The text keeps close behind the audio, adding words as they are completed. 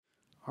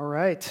All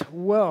right.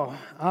 Well,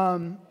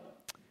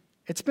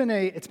 it's been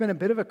a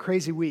bit of a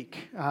crazy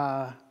week.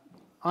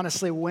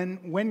 Honestly,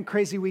 when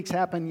crazy weeks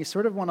happen, you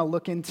sort of want to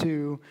look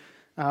into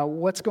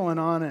what's going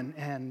on,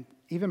 and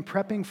even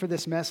prepping for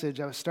this message,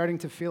 I was starting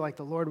to feel like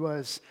the Lord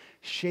was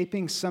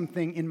shaping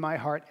something in my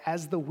heart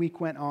as the week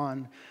went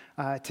on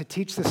to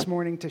teach this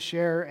morning, to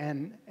share,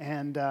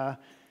 and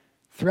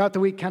throughout the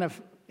week, kind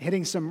of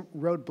hitting some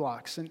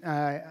roadblocks,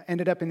 and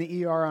ended up in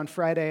the ER on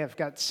Friday. I've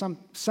got some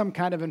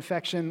kind of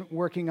infection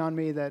working on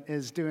me that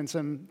is doing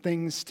some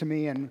things to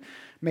me and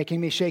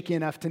making me shaky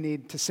enough to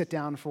need to sit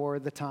down for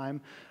the time.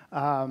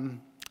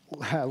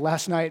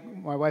 Last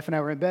night, my wife and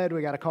I were in bed.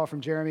 We got a call from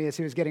Jeremy as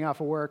he was getting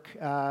off of work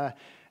at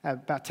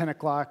about 10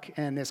 o'clock,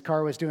 and his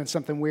car was doing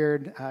something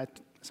weird.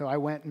 So I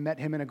went and met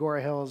him in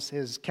Agora Hills.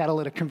 His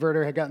catalytic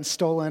converter had gotten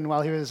stolen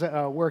while he was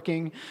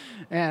working.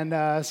 And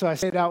so I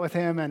stayed out with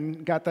him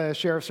and got the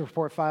sheriff's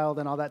report filed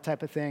and all that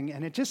type of thing.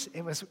 And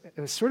it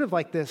was sort of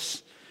like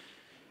this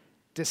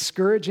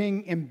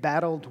discouraging,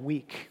 embattled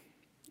week.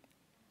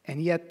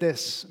 And yet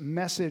this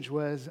message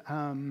was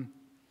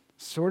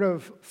sort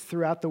of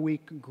throughout the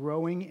week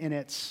growing in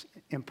its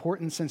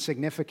importance and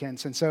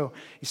significance. And so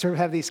you sort of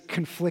have these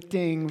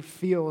conflicting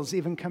feels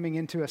even coming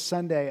into a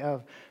Sunday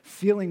of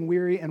feeling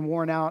weary and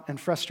worn out and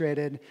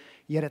frustrated,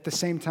 yet at the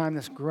same time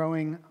this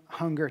growing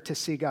hunger to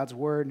see God's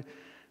word.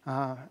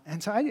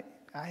 And so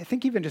I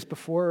think even just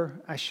before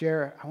I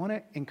share, I want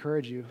to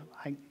encourage you.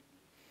 It'd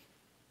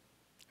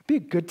be a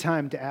good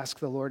time to ask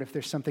the Lord if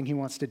there's something he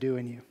wants to do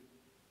in you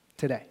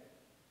today.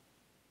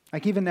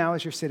 Like even now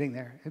as you're sitting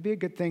there, it'd be a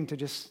good thing to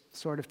just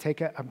sort of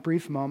take a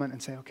brief moment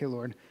and say, okay,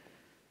 Lord,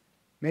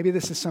 maybe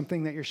this is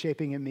something that you're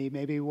shaping in me.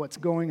 Maybe what's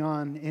going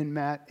on in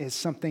Matt is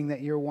something that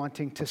you're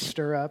wanting to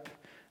stir up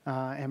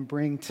and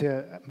bring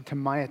to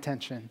my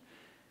attention.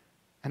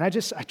 And I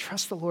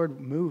trust the Lord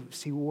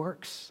moves. He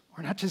works.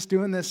 We're not just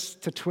doing this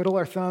to twiddle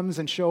our thumbs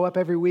and show up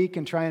every week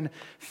and try and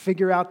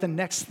figure out the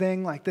next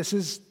thing. Like this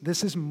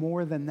is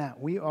more than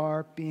that. We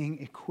are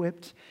being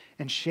equipped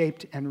and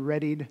shaped and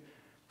readied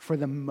for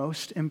the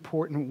most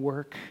important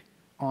work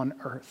on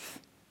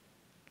earth,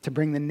 to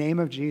bring the name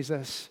of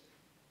Jesus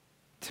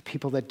to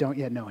people that don't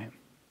yet know him.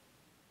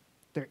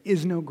 There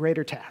is no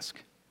greater task.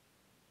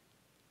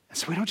 And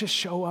so we don't just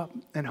show up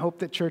and hope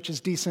that church is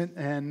decent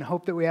and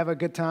hope that we have a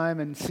good time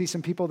and see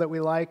some people that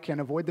we like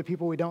and avoid the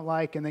people we don't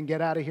like and then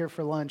get out of here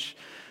for lunch.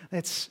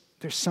 There's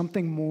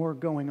something more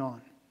going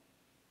on.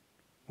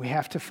 We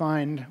have to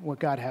find what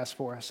God has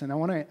for us. And I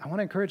want to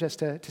encourage us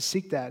to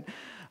seek that.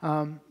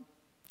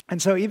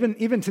 And so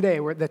even today,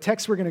 the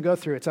text we're going to go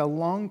through, it's a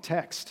long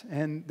text,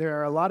 and there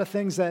are a lot of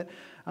things that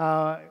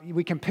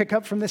we can pick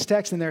up from this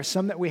text, and there are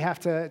some that we have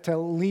to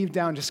leave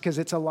down just because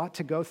it's a lot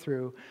to go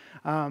through.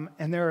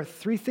 And there are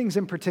three things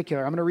in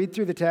particular. I'm going to read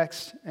through the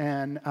text,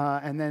 and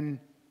then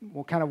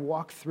we'll kind of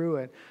walk through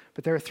it.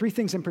 But there are three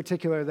things in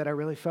particular that I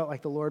really felt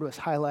like the Lord was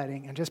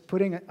highlighting and just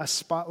putting a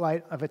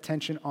spotlight of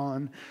attention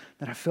on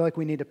that I feel like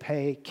we need to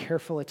pay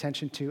careful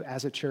attention to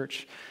as a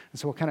church. And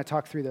so we'll kind of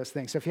talk through those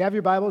things. So if you have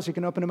your Bibles, you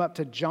can open them up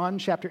to John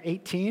chapter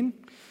 18.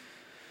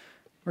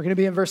 We're going to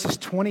be in verses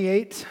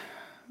 28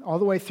 all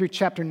the way through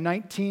chapter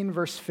 19,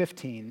 verse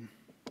 15.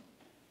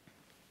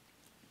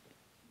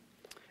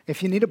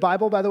 If you need a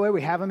Bible, by the way,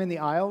 we have them in the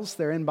aisles.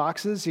 They're in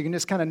boxes. You can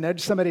just kind of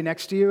nudge somebody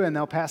next to you, and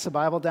they'll pass a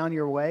Bible down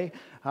your way.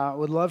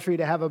 Would love for you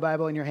to have a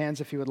Bible in your hands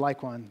if you would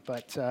like one.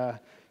 But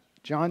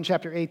John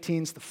chapter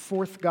 18 is the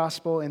fourth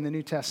gospel in the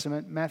New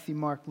Testament. Matthew,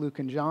 Mark, Luke,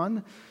 and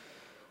John.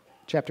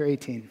 Chapter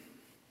 18.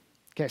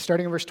 Okay,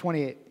 starting in verse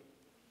 28.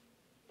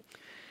 It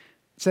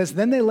says,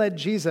 "Then they led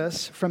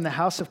Jesus from the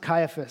house of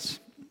Caiaphas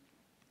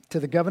to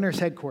the governor's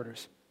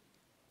headquarters.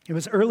 It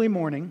was early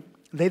morning.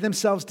 They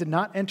themselves did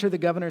not enter the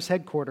governor's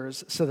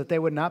headquarters so that they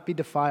would not be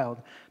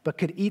defiled, but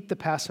could eat the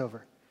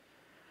Passover.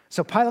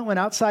 So Pilate went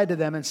outside to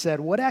them and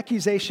said, 'What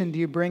accusation do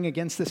you bring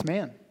against this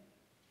man?'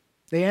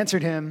 They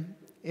answered him,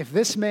 'If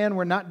this man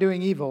were not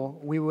doing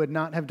evil, we would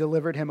not have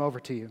delivered him over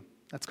to you.'"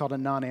 That's called a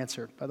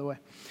non-answer, by the way.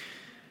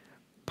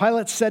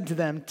 Pilate said to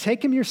them,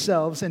 "Take him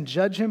yourselves and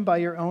judge him by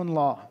your own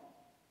law."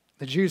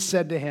 The Jews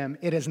said to him,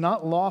 "It is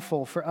not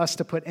lawful for us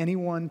to put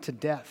anyone to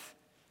death."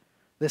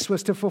 This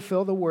was to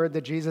fulfill the word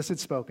that Jesus had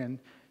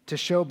spoken, to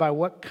show by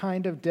what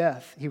kind of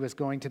death he was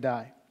going to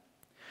die.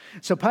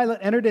 So Pilate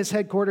entered his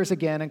headquarters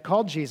again and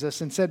called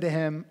Jesus and said to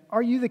him,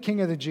 "Are you the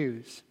king of the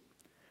Jews?"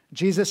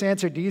 Jesus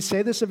answered, "Do you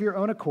say this of your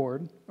own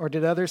accord, or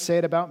did others say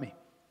it about me?"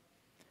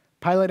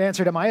 Pilate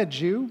answered, "Am I a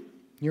Jew?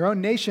 Your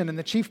own nation and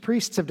the chief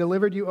priests have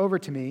delivered you over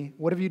to me.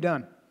 What have you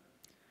done?"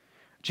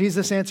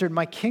 Jesus answered,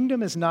 "My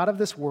kingdom is not of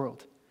this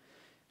world.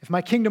 If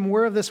my kingdom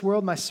were of this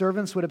world, my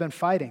servants would have been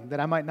fighting,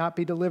 that I might not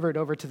be delivered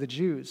over to the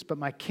Jews. But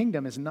my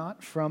kingdom is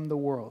not from the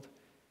world."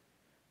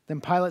 Then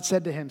Pilate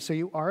said to him, "So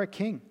you are a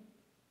king?"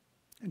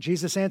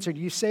 Jesus answered,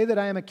 "You say that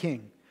I am a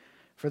king.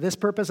 For this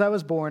purpose I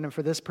was born, and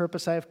for this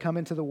purpose I have come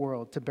into the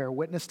world, to bear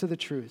witness to the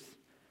truth.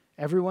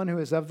 Everyone who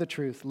is of the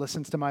truth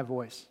listens to my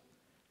voice."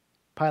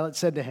 Pilate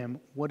said to him,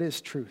 "What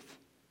is truth?"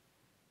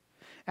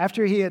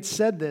 After he had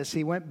said this,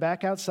 he went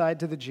back outside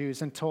to the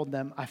Jews and told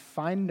them, "I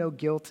find no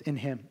guilt in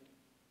him.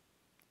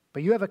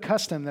 But you have a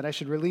custom that I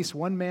should release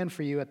one man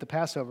for you at the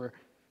Passover.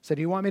 So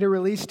do you want me to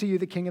release to you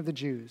the king of the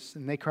Jews?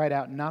 And they cried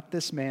out, not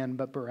this man,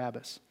 but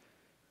Barabbas.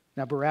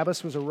 Now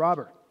Barabbas was a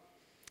robber.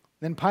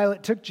 Then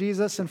Pilate took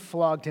Jesus and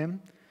flogged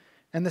him.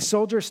 And the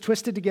soldiers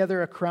twisted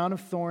together a crown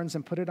of thorns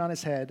and put it on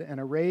his head and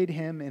arrayed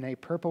him in a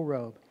purple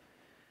robe.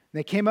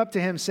 They came up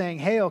to him saying,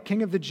 Hail,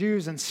 King of the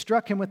Jews, and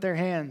struck him with their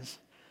hands.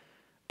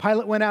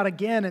 Pilate went out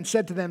again and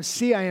said to them,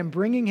 See, I am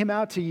bringing him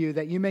out to you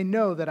that you may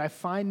know that I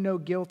find no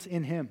guilt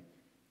in him.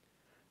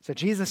 So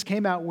Jesus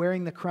came out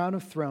wearing the crown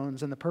of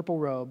thorns and the purple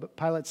robe.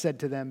 Pilate said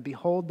to them,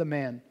 Behold the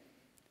man.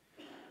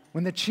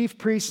 When the chief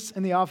priests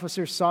and the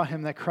officers saw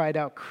him, they cried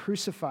out,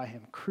 Crucify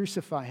him,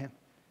 crucify him.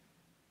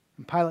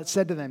 And Pilate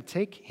said to them,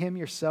 Take him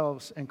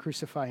yourselves and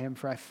crucify him,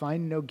 for I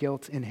find no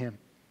guilt in him.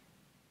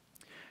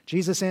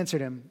 Jesus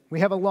answered him,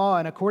 We have a law,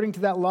 and according to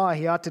that law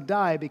he ought to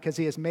die because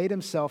he has made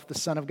himself the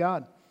Son of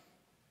God.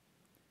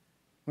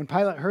 When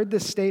Pilate heard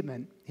this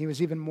statement, he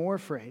was even more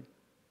afraid.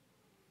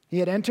 He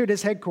had entered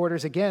his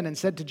headquarters again and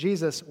said to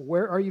Jesus,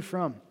 Where are you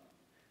from?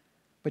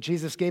 But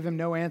Jesus gave him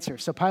no answer.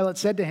 So Pilate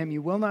said to him,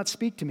 You will not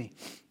speak to me.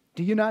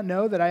 Do you not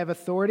know that I have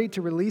authority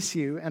to release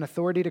you and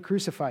authority to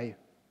crucify you?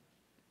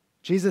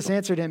 Jesus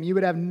answered him, You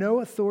would have no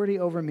authority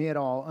over me at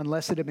all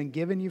unless it had been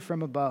given you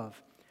from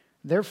above.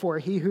 Therefore,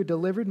 he who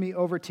delivered me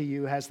over to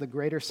you has the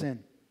greater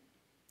sin.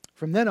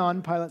 From then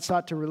on, Pilate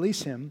sought to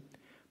release him,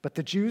 but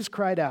the Jews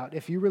cried out,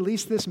 If you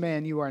release this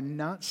man, you are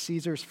not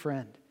Caesar's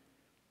friend.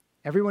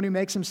 Everyone who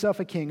makes himself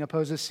a king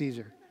opposes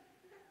Caesar.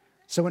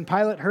 So when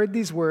Pilate heard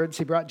these words,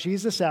 he brought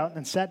Jesus out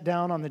and sat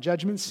down on the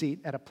judgment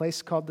seat at a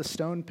place called the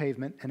Stone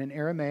Pavement, and in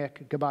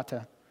Aramaic,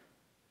 Gabbatha.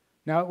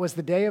 Now it was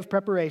the day of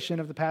preparation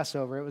of the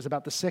Passover. It was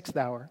about the 6th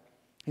hour.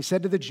 He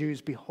said to the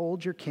Jews,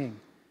 Behold your king.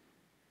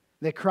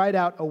 They cried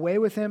out, away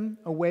with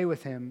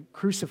him,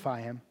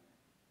 crucify him.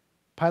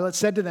 Pilate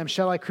said to them,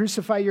 Shall I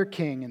crucify your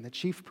king? And the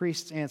chief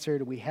priests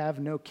answered, We have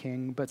no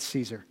king but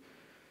Caesar.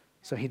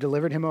 So he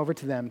delivered him over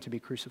to them to be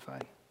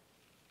crucified.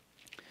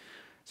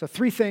 So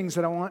 3 things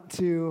that I want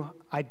to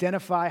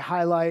identify,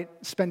 highlight,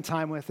 spend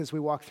time with as we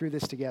walk through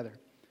this together.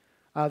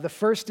 The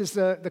first is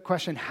the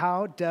question,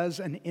 how does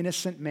an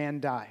innocent man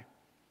die?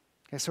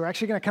 Okay, so we're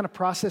actually going to kind of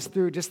process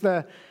through just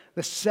the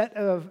set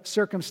of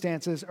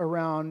circumstances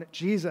around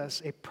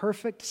Jesus, a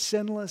perfect,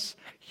 sinless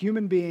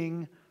human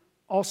being,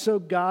 also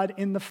God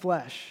in the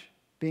flesh,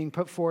 being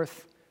put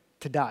forth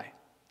to die.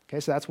 Okay,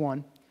 so that's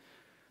one.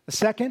 The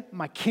second,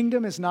 my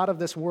kingdom is not of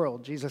this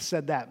world. Jesus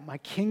said that. My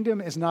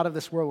kingdom is not of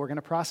this world. We're going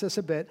to process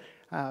a bit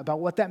about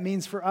what that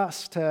means for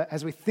us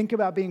as we think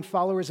about being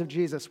followers of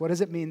Jesus. What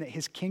does it mean that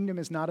his kingdom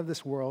is not of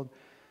this world?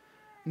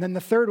 And then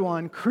the third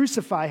one,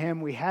 crucify him.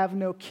 We have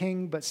no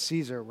king but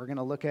Caesar. We're going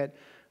to look at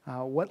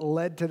what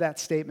led to that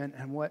statement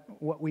and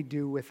what we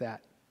do with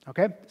that.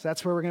 Okay? So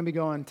that's where we're going to be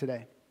going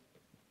today.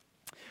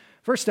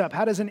 First up,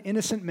 how does an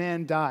innocent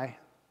man die?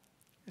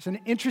 There's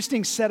an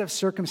interesting set of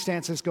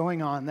circumstances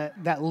going on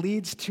that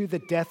leads to the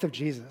death of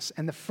Jesus.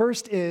 And the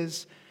first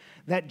is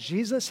that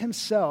Jesus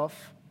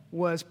himself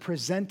was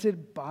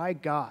presented by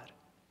God.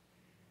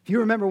 If you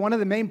remember, one of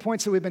the main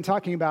points that we've been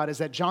talking about is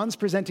that John's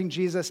presenting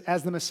Jesus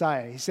as the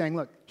Messiah. He's saying,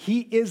 look,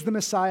 he is the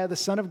Messiah, the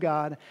Son of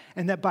God,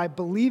 and that by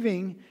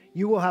believing,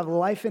 you will have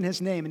life in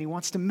his name. And he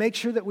wants to make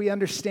sure that we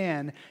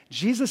understand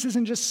Jesus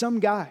isn't just some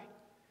guy.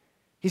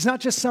 He's not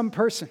just some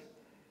person.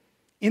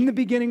 In the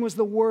beginning was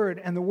the Word,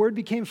 and the Word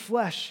became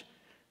flesh,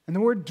 and the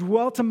Word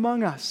dwelt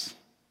among us.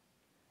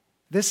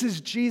 This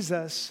is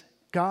Jesus,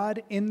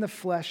 God in the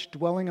flesh,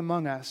 dwelling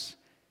among us.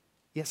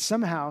 Yet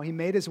somehow he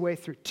made his way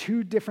through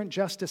 2 different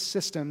justice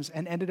systems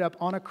and ended up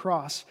on a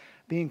cross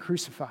being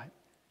crucified.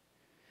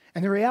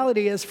 And the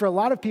reality is, for a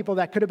lot of people,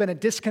 that could have been a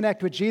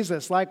disconnect with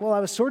Jesus. Like, well, I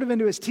was sort of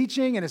into his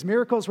teaching, and his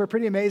miracles were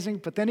pretty amazing,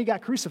 but then he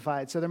got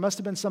crucified, so there must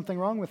have been something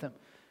wrong with him.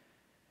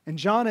 And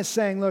John is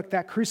saying, look,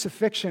 that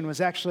crucifixion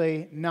was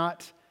actually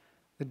not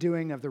the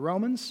doing of the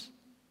Romans.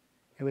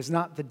 It was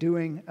not the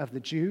doing of the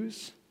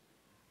Jews,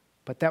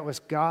 but that was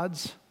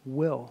God's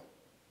will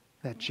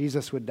that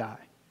Jesus would die.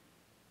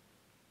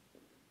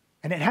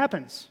 And it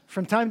happens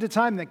from time to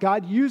time that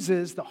God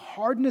uses the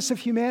hardness of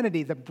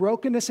humanity, the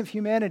brokenness of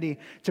humanity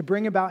to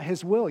bring about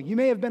his will. You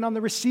may have been on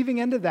the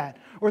receiving end of that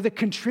or the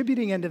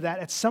contributing end of that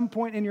at some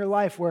point in your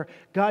life where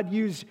God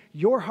used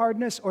your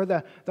hardness or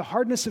the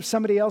hardness of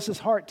somebody else's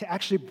heart to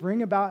actually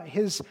bring about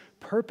his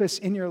purpose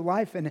in your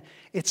life. And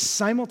it's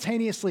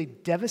simultaneously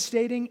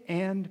devastating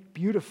and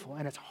beautiful.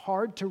 And it's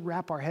hard to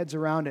wrap our heads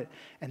around it.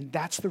 And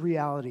that's the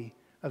reality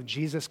of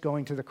Jesus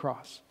going to the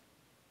cross.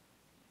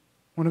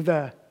 One of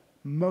the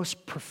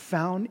most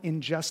profound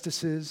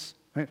injustices,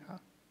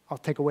 I'll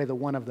take away the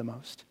one of the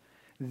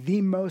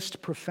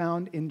most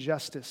profound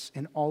injustice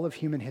in all of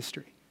human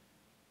history.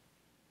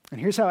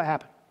 And here's how it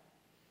happened.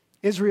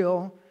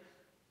 Israel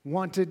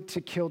wanted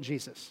to kill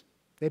Jesus.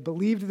 They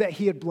believed that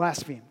he had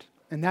blasphemed,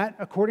 and that,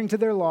 according to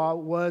their law,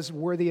 was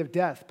worthy of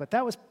death. But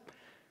that was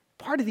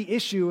part of the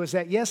issue, was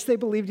that, yes, they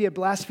believed he had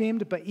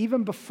blasphemed, but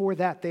even before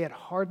that, they had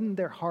hardened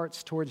their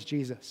hearts towards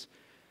Jesus.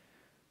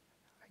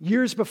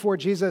 Years before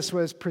Jesus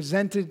was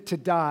presented to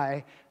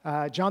die,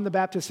 John the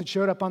Baptist had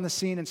showed up on the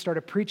scene and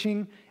started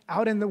preaching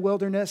out in the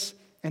wilderness,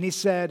 and he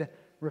said,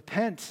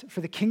 "Repent,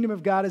 for the kingdom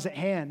of God is at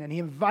hand." And he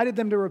invited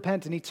them to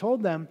repent, and he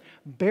told them,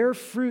 "Bear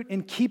fruit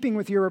in keeping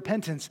with your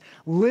repentance.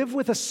 Live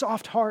with a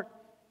soft heart."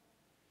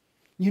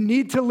 You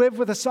need to live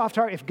with a soft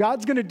heart. If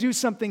God's going to do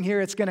something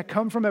here, it's going to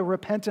come from a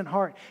repentant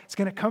heart. It's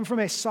going to come from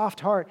a soft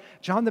heart.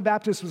 John the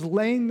Baptist was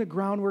laying the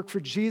groundwork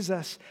for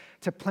Jesus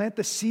to plant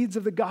the seeds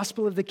of the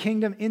gospel of the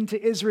kingdom into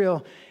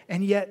Israel,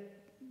 and yet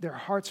their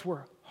hearts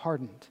were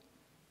hardened.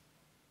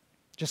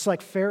 Just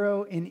like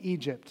Pharaoh in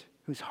Egypt,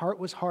 whose heart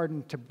was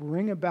hardened to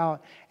bring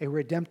about a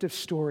redemptive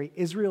story,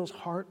 Israel's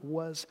heart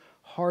was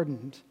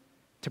hardened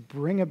to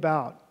bring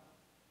about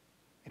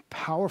a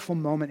powerful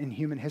moment in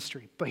human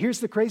history. But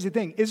here's the crazy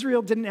thing.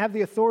 Israel didn't have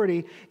the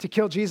authority to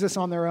kill Jesus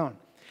on their own.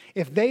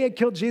 If they had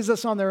killed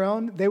Jesus on their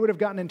own, they would have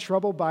gotten in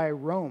trouble by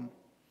Rome.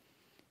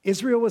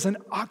 Israel was an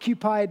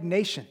occupied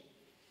nation.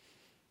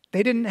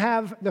 They didn't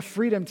have the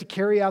freedom to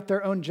carry out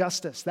their own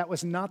justice. That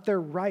was not their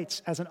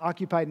rights as an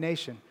occupied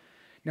nation.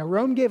 Now,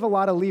 Rome gave a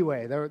lot of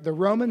leeway. The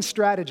Roman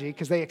strategy,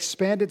 because they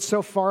expanded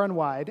so far and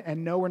wide,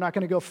 and no, we're not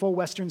going to go full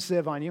Western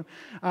Civ on you.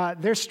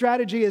 Their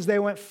strategy as they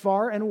went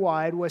far and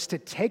wide was to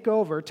take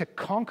over, to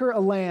conquer a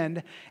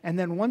land, and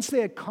then once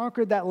they had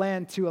conquered that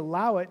land, to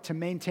allow it to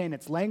maintain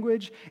its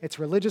language, its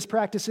religious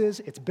practices,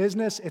 its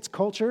business, its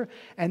culture,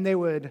 and they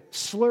would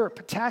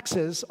slurp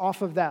taxes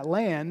off of that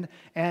land,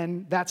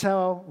 and that's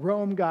how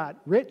Rome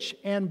got rich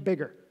and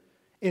bigger.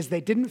 Is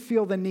they didn't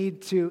feel the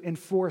need to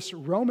enforce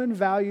Roman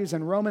values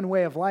and Roman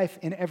way of life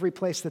in every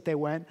place that they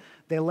went.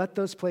 They let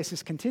those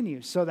places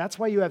continue. So that's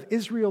why you have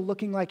Israel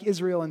looking like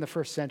Israel in the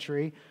first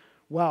century,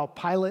 while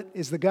Pilate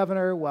is the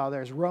governor, while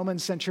there's Roman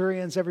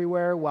centurions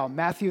everywhere, while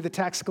Matthew the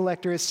tax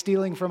collector is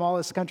stealing from all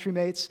his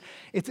countrymates.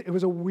 It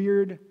was a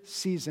weird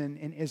season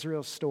in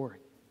Israel's story.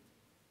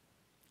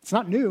 It's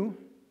not new.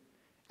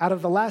 Out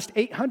of the last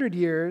 800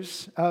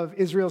 years of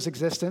Israel's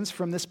existence,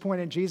 from this point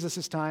in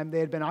Jesus' time, they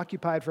had been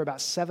occupied for about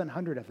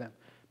 700 of them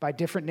by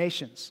different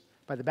nations,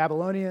 by the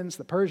Babylonians,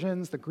 the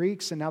Persians, the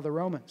Greeks, and now the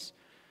Romans.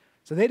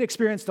 So they'd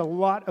experienced a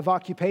lot of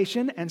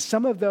occupation, and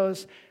some of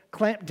those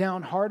clamped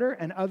down harder,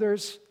 and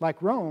others,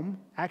 like Rome,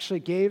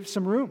 actually gave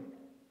some room.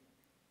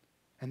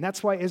 And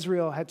that's why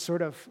Israel had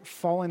sort of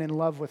fallen in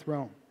love with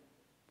Rome,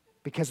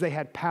 because they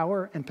had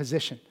power and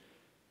position.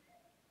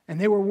 And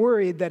they were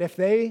worried that if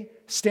they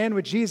stand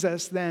with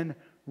Jesus, then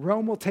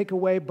Rome will take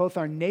away both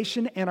our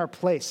nation and our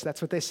place.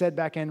 That's what they said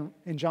back in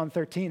John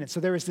 13. And so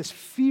there was this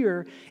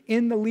fear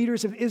in the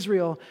leaders of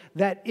Israel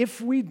that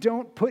if we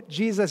don't put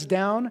Jesus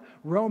down,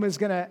 Rome is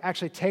going to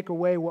actually take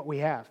away what we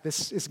have.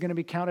 This is going to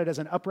be counted as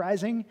an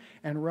uprising,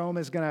 and Rome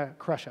is going to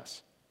crush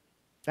us.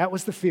 That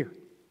was the fear.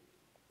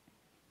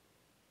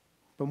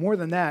 But more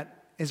than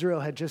that,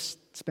 Israel had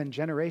just spent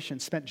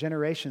generations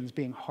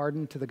being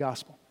hardened to the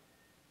gospel.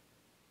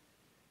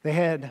 They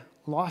had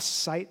lost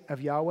sight of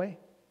Yahweh.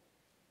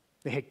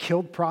 They had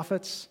killed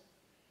prophets.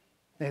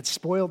 They had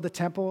spoiled the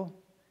temple.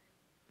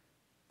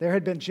 There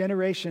had been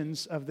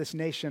generations of this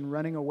nation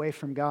running away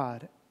from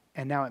God,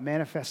 and now it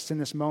manifests in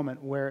this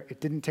moment where it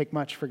didn't take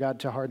much for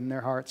God to harden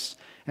their hearts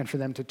and for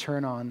them to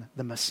turn on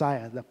the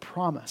Messiah, the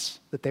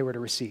promise that they were to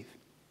receive.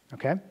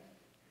 Okay?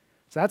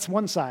 So that's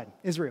one side,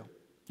 Israel.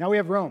 Now we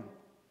have Rome.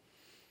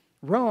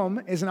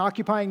 Rome is an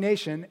occupying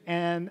nation,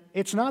 and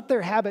it's not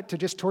their habit to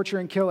just torture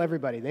and kill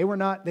everybody. They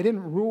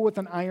didn't rule with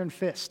an iron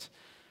fist.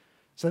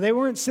 So they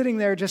weren't sitting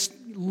there just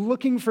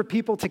looking for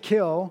people to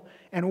kill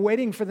and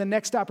waiting for the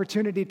next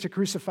opportunity to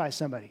crucify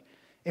somebody.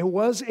 It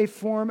was a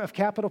form of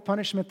capital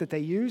punishment that they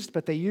used,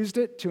 but they used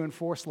it to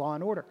enforce law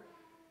and order.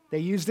 They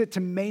used it to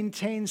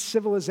maintain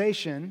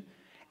civilization,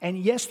 and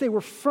yes, they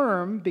were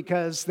firm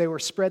because they were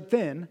spread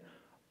thin,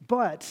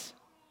 but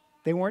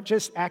they weren't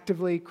just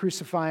actively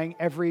crucifying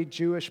every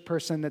Jewish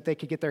person that they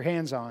could get their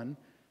hands on.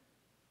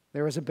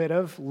 There was a bit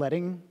of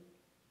letting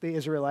the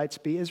Israelites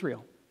be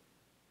Israel.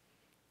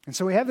 And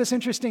so we have this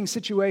interesting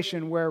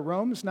situation where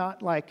Rome's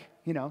not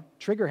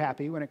trigger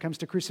happy when it comes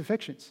to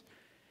crucifixions.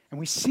 And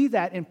we see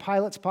that in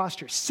Pilate's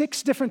posture.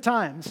 6 different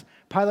times,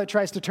 Pilate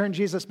tries to turn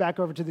Jesus back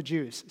over to the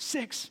Jews.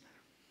 6.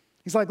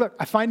 He's like, look,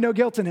 I find no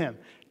guilt in him.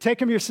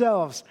 Take him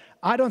yourselves.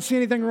 I don't see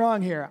anything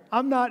wrong here.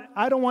 I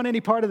don't want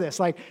any part of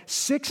this.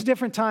 6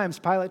 different times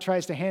Pilate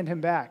tries to hand him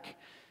back.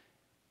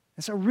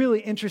 It's a really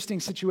interesting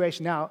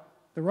situation. Now,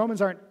 the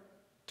Romans aren't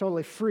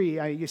totally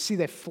free. You see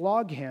they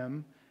flog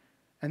him,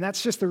 and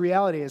that's just the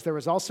reality is there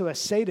was also a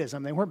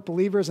sadism. They weren't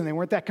believers, and they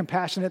weren't that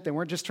compassionate. They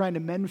weren't just trying to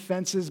mend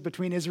fences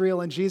between Israel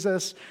and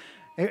Jesus.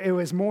 It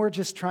was more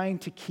just trying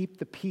to keep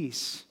the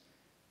peace.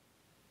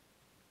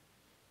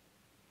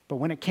 But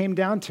when it came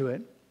down to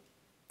it,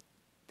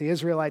 the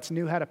Israelites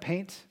knew how to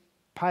paint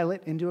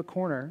Pilate into a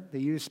corner. They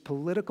used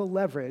political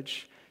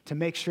leverage to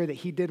make sure that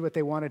he did what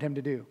they wanted him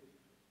to do.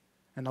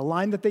 And the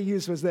line that they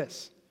used was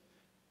this.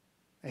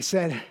 They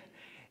said,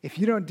 if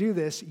you don't do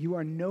this, you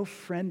are no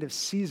friend of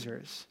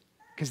Caesar's,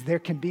 because there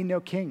can be no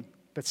king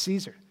but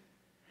Caesar.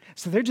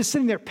 So they're just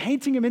sitting there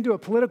painting him into a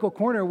political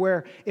corner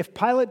where if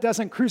Pilate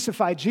doesn't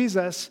crucify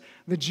Jesus,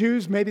 the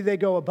Jews, maybe they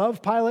go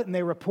above Pilate and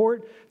they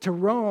report to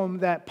Rome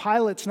that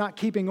Pilate's not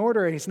keeping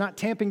order and he's not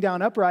tamping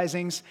down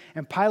uprisings,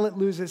 and Pilate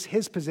loses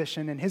his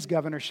position and his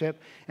governorship.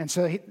 And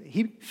so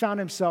he found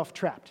himself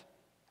trapped.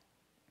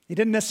 He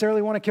didn't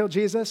necessarily want to kill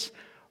Jesus,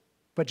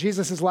 but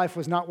Jesus' life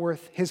was not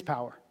worth his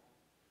power.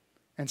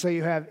 And so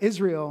you have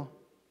Israel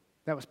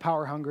that was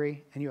power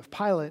hungry, and you have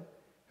Pilate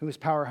who was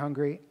power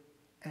hungry,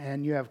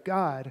 and you have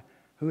God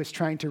who is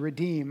trying to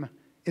redeem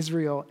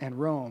Israel and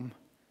Rome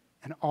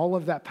and all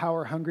of that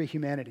power-hungry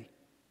humanity,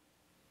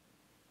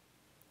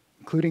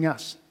 including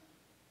us.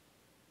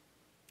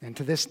 And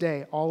to this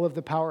day, all of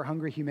the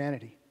power-hungry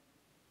humanity,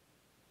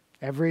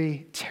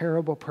 every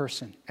terrible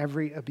person,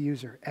 every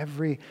abuser,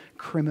 every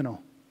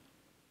criminal,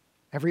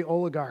 every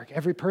oligarch,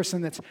 every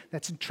person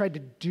that's tried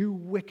to do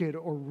wicked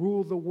or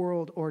rule the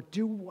world or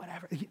do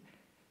whatever,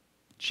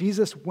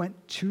 Jesus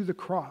went to the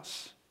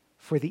cross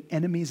for the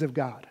enemies of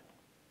God.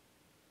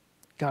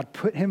 God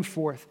put him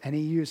forth, and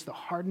he used the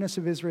hardness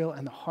of Israel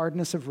and the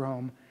hardness of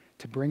Rome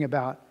to bring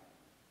about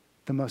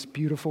the most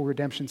beautiful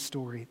redemption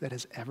story that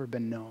has ever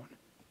been known.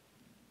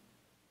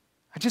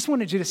 I just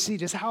wanted you to see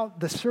just how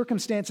the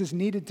circumstances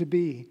needed to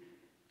be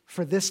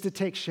for this to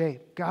take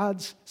shape.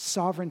 God's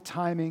sovereign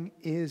timing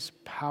is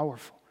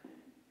powerful.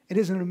 It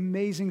is an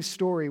amazing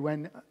story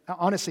when,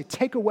 honestly,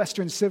 take a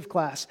Western Civ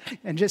class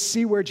and just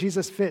see where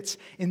Jesus fits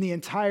in the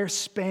entire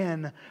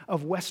span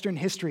of Western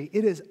history.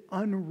 It is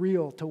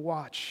unreal to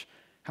watch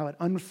how it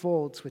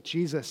unfolds with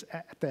Jesus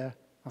at the,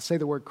 I'll say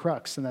the word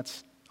crux, and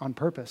that's on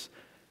purpose,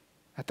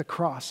 at the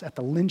cross, at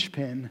the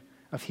linchpin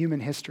of human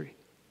history.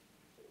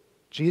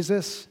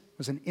 Jesus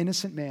was an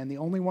innocent man, the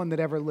only one that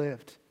ever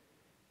lived,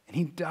 and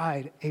he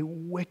died a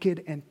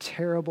wicked and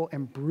terrible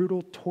and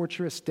brutal,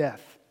 torturous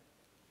death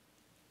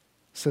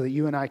so that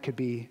you and I could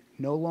be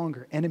no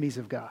longer enemies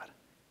of God.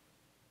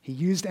 He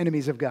used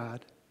enemies of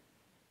God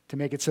to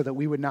make it so that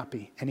we would not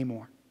be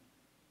anymore.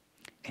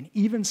 And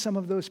even some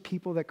of those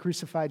people that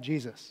crucified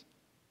Jesus.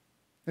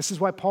 This is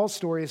why Paul's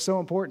story is so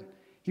important.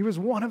 He was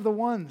one of the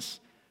ones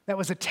that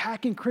was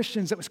attacking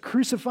Christians, that was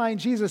crucifying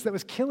Jesus, that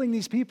was killing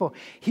these people.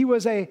 He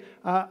was an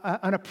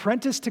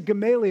apprentice to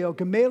Gamaliel.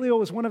 Gamaliel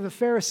was one of the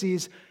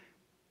Pharisees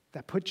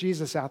that put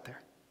Jesus out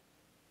there.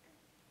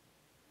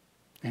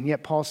 And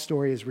yet Paul's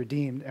story is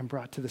redeemed and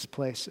brought to this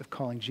place of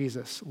calling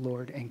Jesus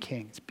Lord and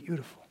King. It's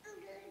beautiful.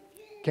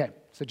 Okay,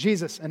 so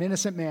Jesus, an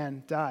innocent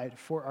man, died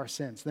for our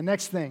sins. The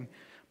next thing,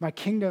 my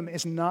kingdom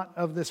is not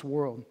of this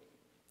world.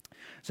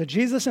 So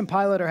Jesus and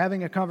Pilate are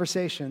having a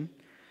conversation,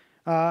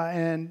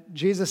 and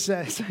Jesus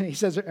says, Pilate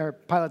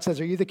says,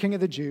 "Are you the king of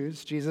the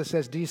Jews?" Jesus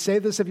says, "Do you say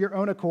this of your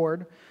own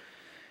accord?"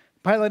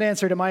 Pilate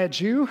answered, "Am I a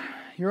Jew?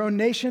 Your own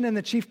nation and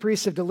the chief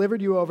priests have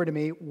delivered you over to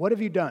me. What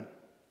have you done?"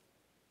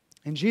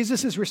 And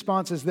Jesus'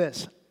 response is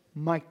this: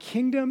 "My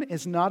kingdom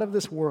is not of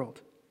this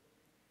world.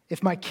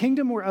 If my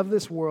kingdom were of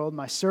this world,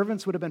 my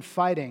servants would have been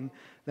fighting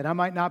that I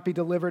might not be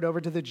delivered over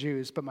to the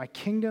Jews, but my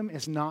kingdom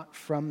is not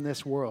from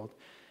this world."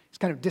 He's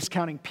kind of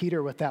discounting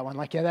Peter with that one.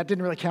 Like, yeah, that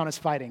didn't really count as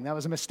fighting. That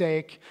was a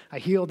mistake. I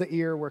healed the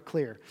ear. We're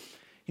clear.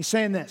 He's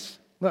saying this: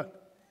 look,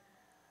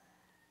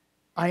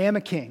 I am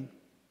a king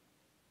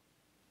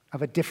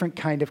of a different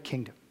kind of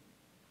kingdom.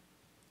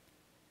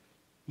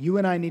 You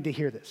and I need to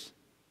hear this.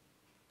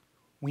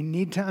 We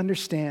need to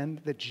understand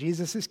that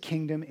Jesus'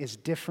 kingdom is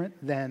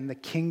different than the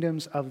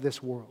kingdoms of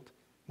this world.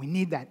 We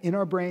need that in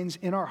our brains,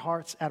 in our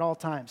hearts, at all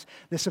times.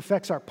 This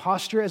affects our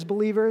posture as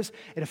believers.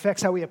 It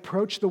affects how we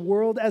approach the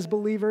world as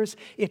believers.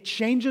 It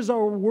changes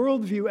our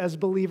worldview as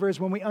believers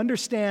when we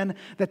understand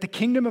that the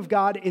kingdom of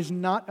God is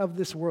not of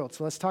this world.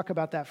 So let's talk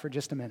about that for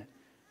just a minute.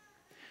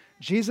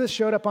 Jesus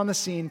showed up on the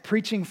scene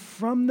preaching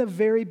from the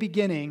very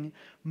beginning,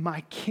 my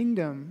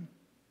kingdom,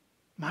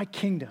 my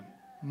kingdom.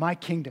 My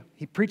kingdom.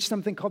 He preached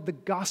something called the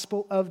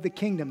gospel of the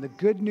kingdom, the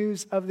good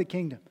news of the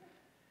kingdom.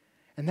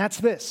 And that's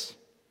this: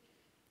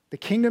 the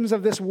kingdoms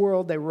of this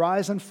world, they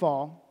rise and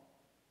fall,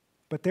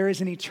 but there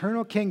is an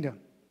eternal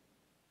kingdom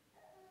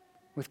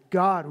with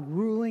God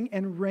ruling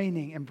and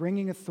reigning and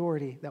bringing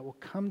authority that will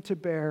come to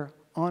bear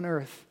on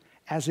earth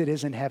as it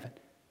is in heaven.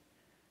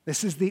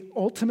 This is the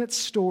ultimate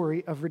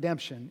story of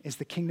redemption, is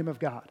the kingdom of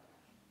God.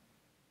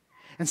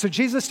 And so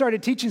Jesus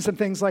started teaching some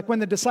things, like when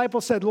the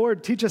disciples said,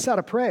 "Lord, teach us how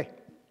to pray."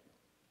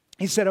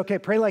 He said, okay,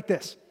 pray like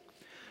this: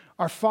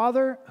 "Our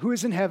Father who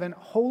is in heaven,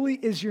 holy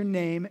is your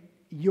name.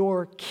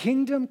 Your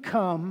kingdom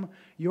come,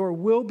 your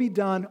will be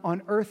done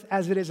on earth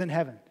as it is in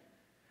heaven."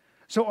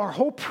 So our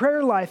whole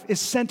prayer life is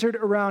centered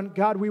around,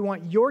 God, we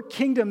want your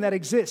kingdom that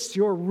exists,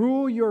 your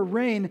rule, your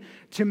reign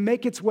to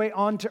make its way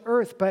onto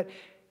earth. But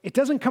it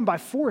doesn't come by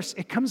force,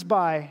 it comes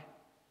by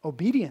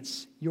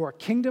obedience. Your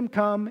kingdom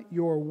come,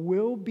 your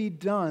will be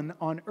done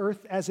on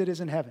earth as it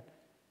is in heaven.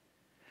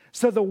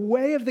 So the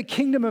way of the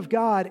kingdom of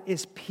God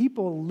is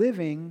people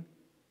living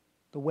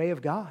the way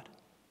of God.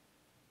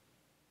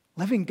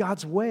 Living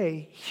God's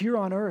way here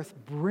on earth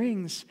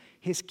brings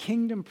his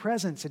kingdom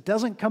presence. It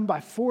doesn't come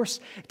by force.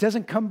 It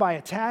doesn't come by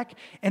attack.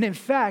 And in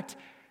fact,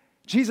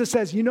 Jesus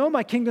says, you know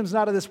my kingdom's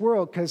not of this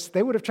world because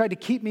they would have tried to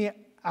keep me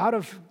out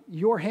of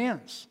your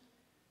hands.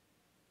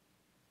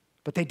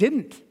 But they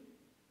didn't,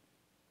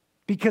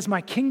 because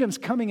my kingdom's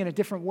coming in a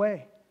different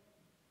way,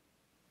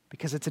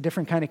 because it's a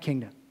different kind of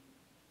kingdom.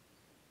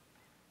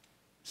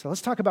 So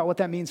let's talk about what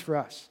that means for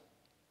us.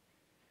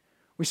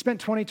 We spent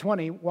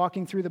 2020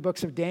 walking through the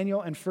books of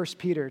Daniel and 1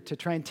 Peter to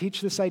try and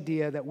teach this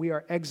idea that we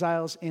are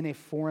exiles in a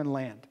foreign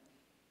land.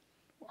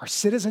 Our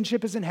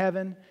citizenship is in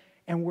heaven,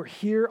 and we're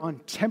here on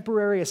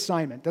temporary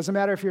assignment. Doesn't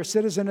matter if you're a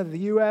citizen of the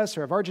U.S.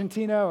 or of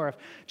Argentina or of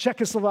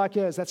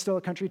Czechoslovakia. Is that still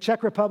a country?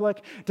 Czech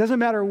Republic. Doesn't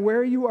matter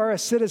where you are a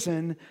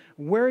citizen,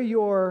 where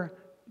your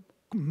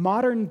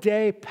modern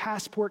day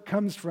passport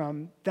comes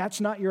from, that's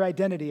not your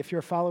identity if you're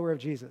a follower of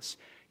Jesus.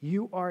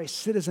 You are a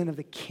citizen of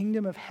the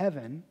kingdom of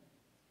heaven,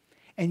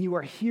 and you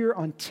are here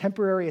on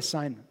temporary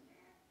assignment.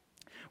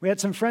 We had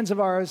some friends of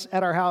ours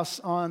at our house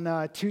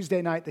on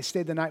Tuesday night. They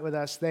stayed the night with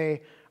us.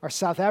 They are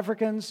South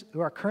Africans who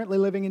are currently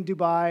living in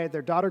Dubai.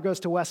 Their daughter goes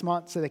to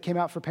Westmont, so they came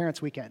out for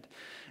Parents' Weekend.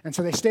 And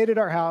so they stayed at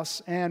our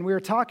house, and we were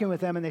talking with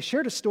them, and they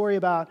shared a story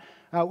about,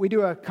 we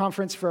do a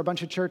conference for a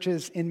bunch of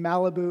churches in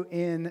Malibu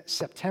in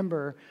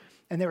September,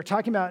 and they were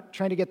talking about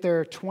trying to get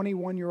their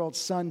 21-year-old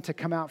son to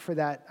come out for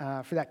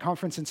that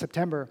conference in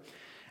September.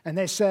 And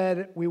they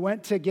said, we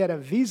went to get a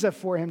visa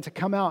for him to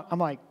come out. I'm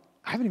like,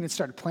 I haven't even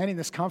started planning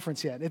this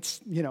conference yet.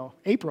 It's,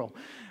 April.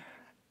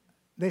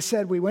 They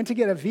said, we went to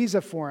get a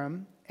visa for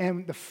him,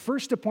 and the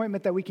first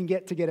appointment that we can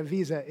get to get a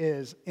visa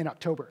is in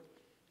October.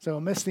 So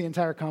we'll miss the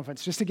entire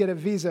conference just to get a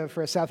visa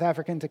for a South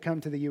African to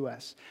come to the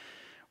U.S.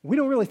 We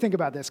don't really think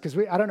about this because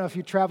I don't know if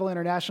you travel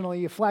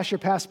internationally, you flash your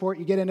passport,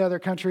 you get into other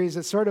countries.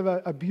 It's sort of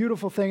a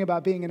beautiful thing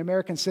about being an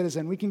American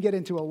citizen. We can get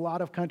into a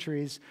lot of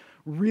countries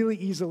really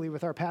easily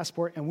with our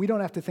passport, and we don't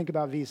have to think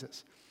about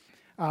visas.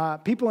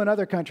 People in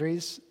other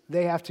countries,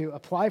 they have to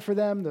apply for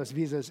them. Those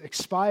visas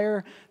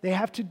expire. They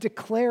have to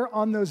declare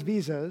on those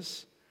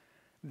visas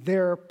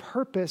their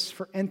purpose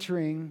for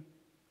entering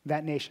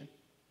that nation.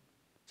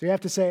 So you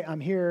have to say, I'm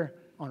here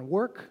on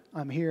work,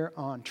 I'm here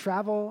on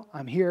travel,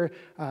 I'm here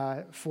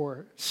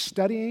for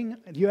studying.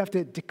 You have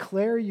to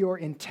declare your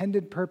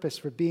intended purpose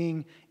for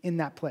being in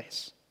that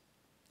place.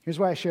 Here's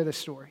why I share this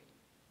story.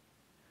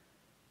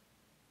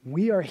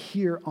 We are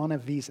here on a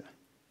visa.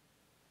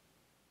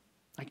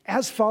 Like,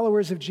 as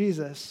followers of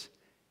Jesus,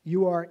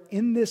 you are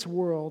in this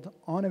world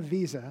on a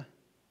visa,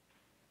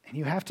 and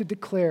you have to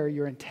declare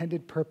your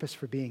intended purpose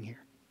for being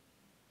here.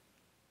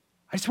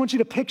 I just want you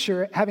to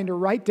picture having to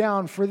write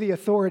down for the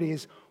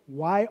authorities,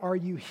 why are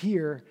you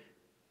here?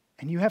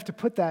 And you have to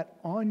put that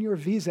on your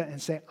visa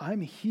and say,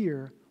 I'm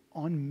here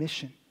on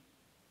mission.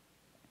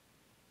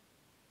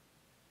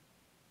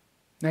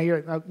 Now,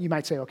 you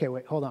might say, okay,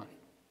 wait, hold on.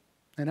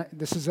 And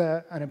this is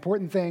an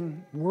important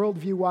thing,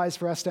 worldview-wise,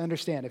 for us to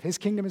understand. If his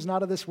kingdom is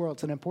not of this world,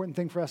 it's an important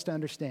thing for us to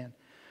understand.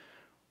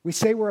 We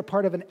say we're a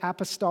part of an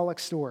apostolic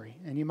story.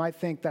 And you might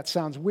think that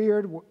sounds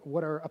weird.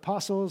 What are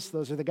apostles?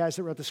 Those are the guys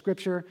that wrote the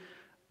scripture.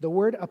 The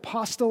word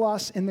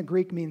apostolos in the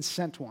Greek means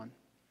sent one.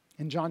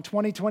 In John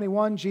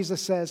 20:21,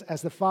 Jesus says,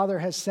 as the Father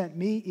has sent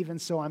me, even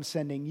so I'm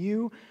sending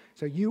you.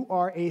 So you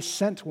are a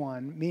sent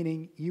one,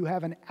 meaning you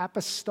have an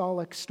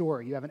apostolic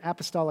story. You have an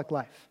apostolic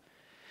life.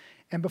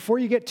 And before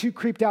you get too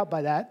creeped out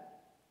by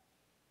that,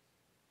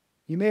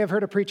 you may have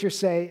heard a preacher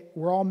say,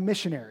 we're all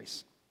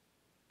missionaries.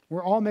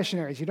 We're all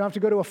missionaries. You don't have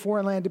to go to a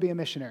foreign land to be a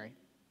missionary.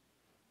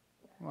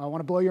 Well, I want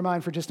to blow your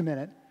mind for just a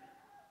minute.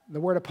 The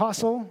word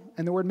apostle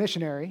and the word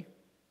missionary,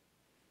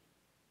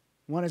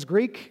 one is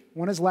Greek,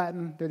 one is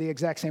Latin. They're the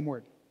exact same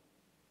word.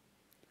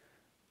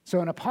 So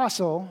an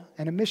apostle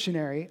and a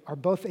missionary are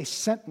both a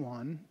sent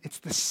one. It's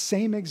the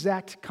same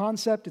exact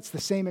concept. It's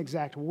the same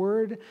exact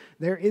word.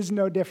 There is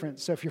no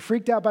difference. So if you're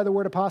freaked out by the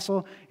word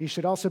apostle, you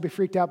should also be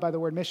freaked out by the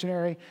word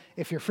missionary.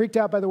 If you're freaked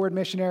out by the word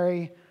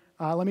missionary,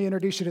 let me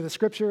introduce you to the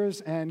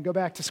scriptures and go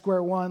back to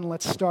square one.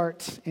 Let's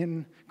start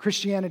in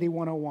Christianity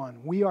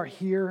 101. We are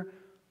here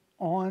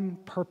on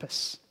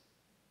purpose,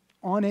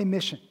 on a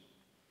mission.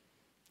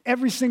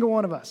 Every single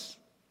one of us.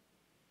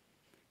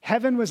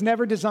 Heaven was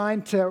never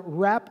designed to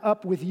wrap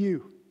up with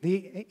you.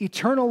 The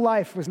eternal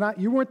life was not,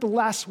 you weren't the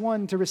last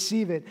one to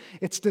receive it.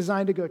 It's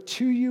designed to go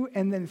to you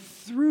and then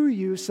through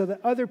you so that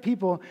other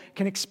people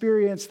can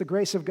experience the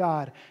grace of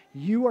God.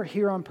 You are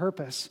here on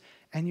purpose,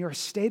 and your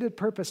stated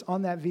purpose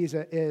on that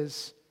visa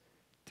is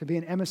to be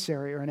an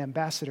emissary or an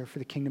ambassador for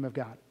the kingdom of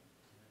God.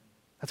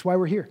 That's why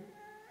we're here.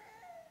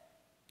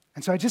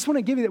 And so I just want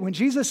to give you that when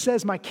Jesus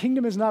says, my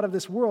kingdom is not of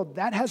this world,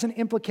 that has an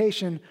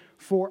implication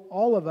for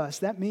all of us.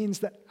 That means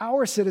that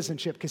our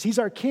citizenship, because he's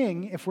our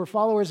king, if we're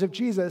followers of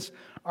Jesus,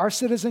 our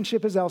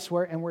citizenship is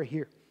elsewhere and we're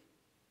here.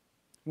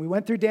 We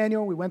went through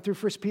Daniel, we went through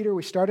 1 Peter,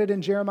 we started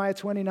in Jeremiah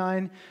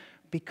 29,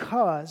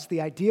 because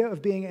the idea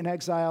of being in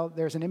exile,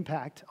 there's an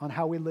impact on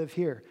how we live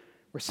here.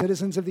 We're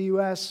citizens of the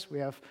U.S., we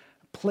have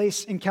a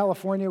place in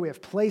California, we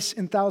have place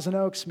in Thousand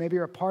Oaks, maybe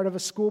you're a part of a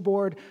school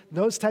board,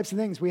 those types of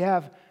things. We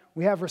have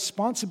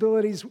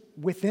responsibilities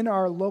within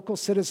our local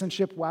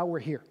citizenship while we're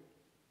here.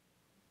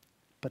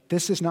 But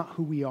this is not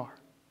who we are.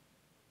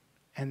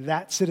 And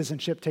that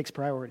citizenship takes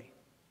priority.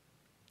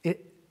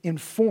 It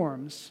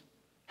informs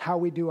how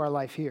we do our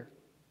life here.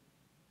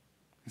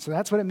 And so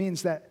that's what it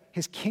means that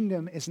his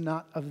kingdom is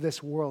not of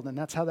this world, and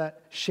that's how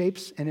that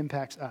shapes and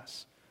impacts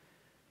us.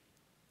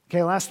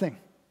 Okay, last thing.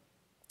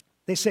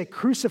 They say,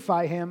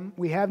 crucify him.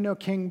 We have no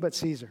king but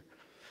Caesar.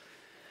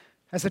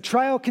 As the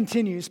trial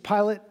continues,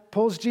 Pilate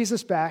pulls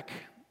Jesus back.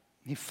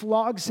 He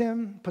flogs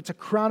him, puts a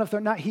crown of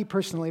thorns, not he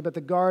personally, but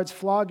the guards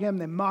flog him,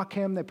 they mock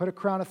him, they put a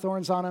crown of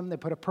thorns on him, they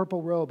put a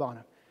purple robe on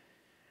him.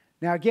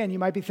 Now again, you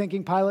might be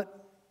thinking Pilate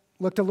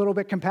looked a little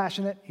bit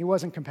compassionate. He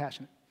wasn't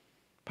compassionate.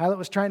 Pilate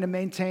was trying to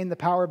maintain the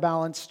power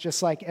balance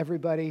just like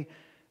everybody.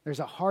 There's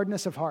a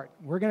hardness of heart.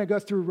 We're going to go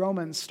through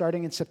Romans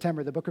starting in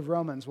September, the book of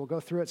Romans. We'll go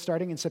through it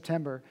starting in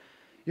September.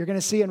 You're going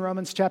to see in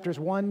Romans chapters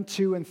 1,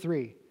 2, and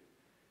 3.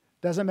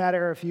 Doesn't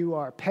matter if you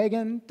are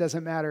pagan,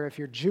 doesn't matter if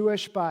you're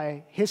Jewish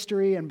by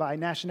history and by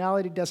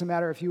nationality, doesn't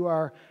matter if you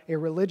are a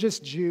religious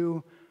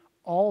Jew,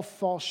 all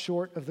fall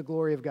short of the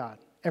glory of God.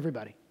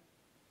 Everybody.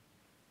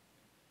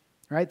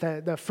 Right?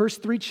 The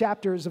first 3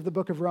 chapters of the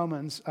book of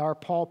Romans are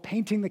Paul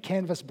painting the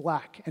canvas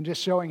black and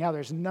just showing how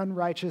there's none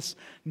righteous,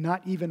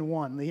 not even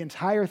one. The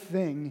entire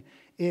thing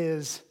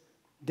is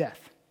death.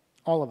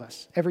 All of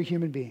us, every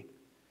human being.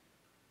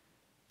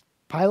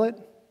 Pilate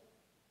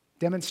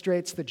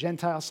demonstrates the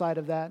Gentile side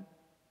of that.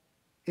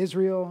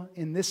 Israel,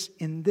 in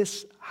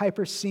this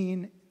hyper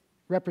scene,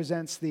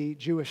 represents the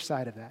Jewish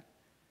side of that.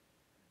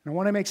 And I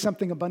want to make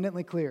something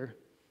abundantly clear.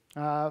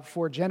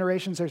 For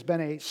generations, there's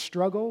been a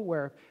struggle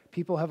where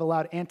people have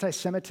allowed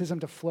anti-Semitism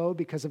to flow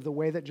because of the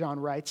way that John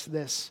writes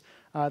this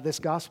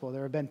gospel.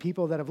 There have been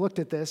people that have looked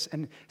at this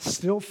and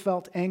still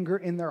felt anger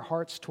in their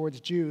hearts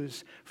towards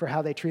Jews for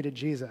how they treated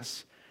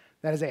Jesus.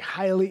 That is a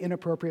highly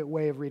inappropriate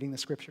way of reading the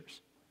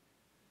scriptures.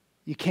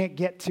 You can't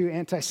get to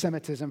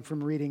anti-Semitism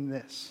from reading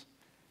this.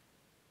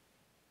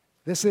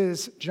 This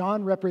is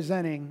John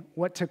representing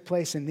what took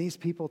place in these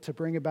people to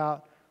bring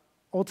about,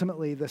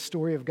 ultimately, the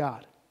story of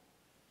God.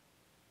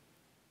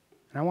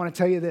 And I want to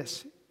tell you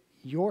this,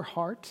 your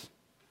heart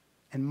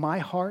and my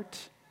heart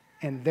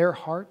and their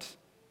heart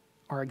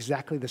are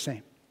exactly the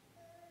same.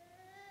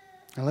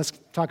 And let's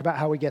talk about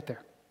how we get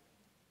there.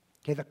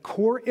 Okay, the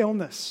core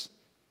illness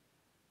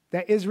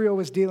that Israel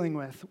was dealing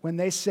with when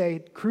they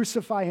say,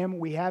 crucify him,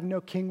 we have no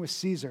king with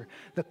Caesar,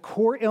 the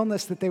core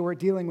illness that they were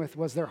dealing with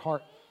was their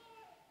heart.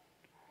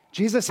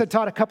 Jesus had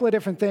taught a couple of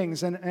different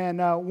things, and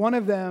one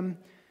of them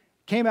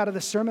came out of the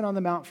Sermon on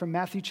the Mount from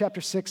Matthew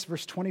chapter 6,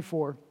 verse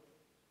 24.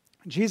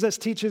 Jesus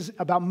teaches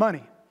about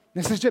money.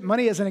 This is just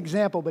money as an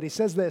example, but he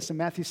says this in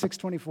Matthew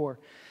 6:24.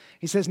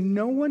 He says,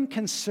 no one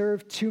can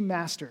serve 2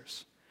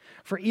 masters,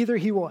 for either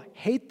he will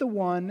hate the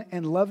one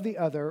and love the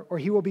other, or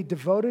he will be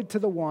devoted to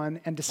the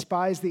one and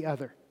despise the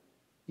other.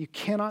 You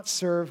cannot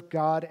serve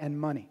God and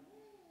money.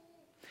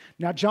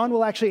 Now, John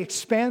will actually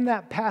expand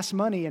that past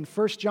money in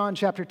 1 John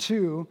chapter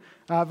 2,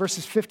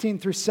 verses 15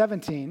 through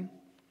 17.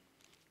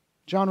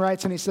 John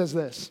writes and he says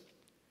this.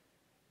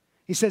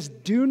 He says,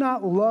 do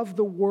not love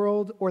the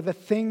world or the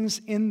things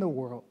in the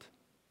world.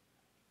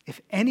 If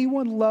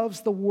anyone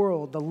loves the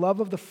world, the love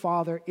of the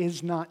Father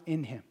is not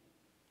in him.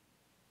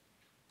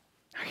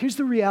 Here's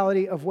the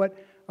reality of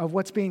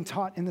what's being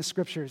taught in the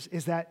scriptures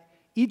is that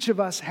each of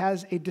us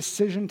has a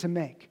decision to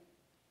make.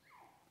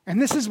 And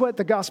this is what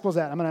the gospel's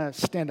at. I'm going to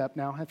stand up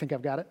now. I think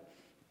I've got it.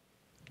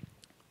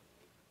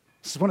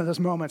 This is one of those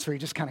moments where you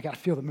just kind of got to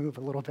feel the move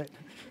a little bit.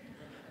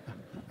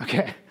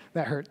 Okay,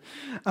 that hurt.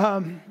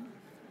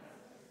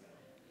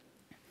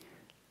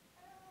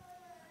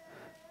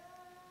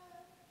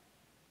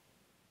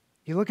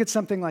 You look at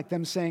something like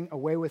them saying,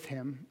 away with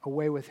him,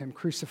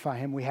 crucify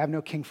him, we have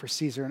no king for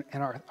Caesar,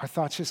 and our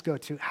thoughts just go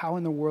to, how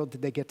in the world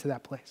did they get to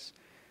that place?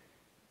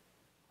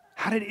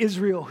 How did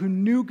Israel, who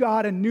knew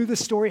God and knew the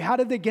story, how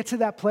did they get to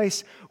that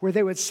place where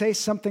they would say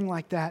something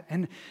like that?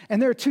 And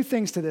there are 2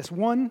 things to this.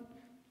 One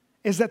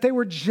is that they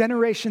were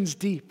generations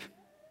deep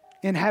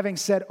in having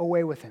said,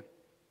 away with him.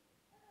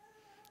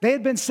 They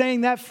had been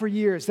saying that for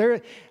years.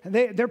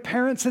 Their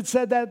parents had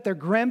said that. Their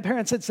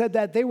grandparents had said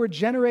that. They were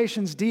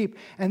generations deep,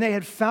 and they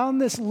had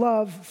found this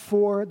love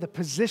for the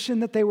position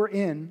that they were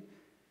in,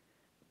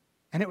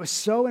 and it was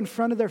so in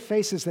front of their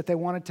faces that they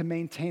wanted to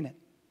maintain it.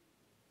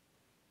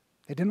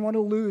 They didn't want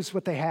to lose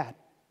what they had.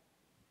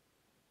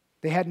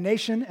 They had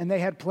nation and they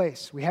had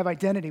place. We have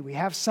identity. We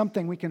have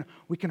something we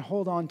can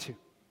hold on to.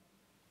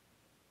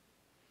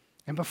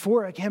 And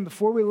before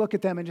we look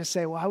at them and just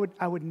say, well,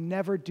 I would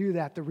never do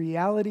that. The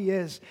reality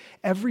is,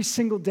 every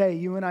single day,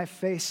 you and I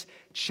face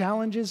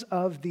challenges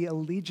of the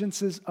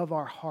allegiances of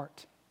our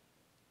heart.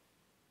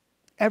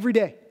 Every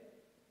day.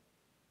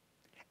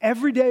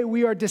 Every day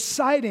we are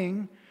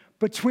deciding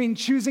between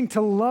choosing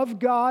to love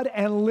God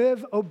and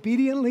live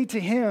obediently to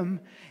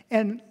him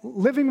and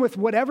living with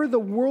whatever the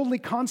worldly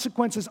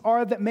consequences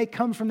are that may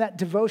come from that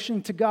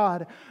devotion to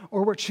God,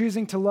 or we're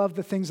choosing to love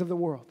the things of the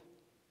world.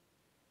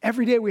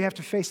 Every day we have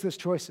to face those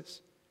choices.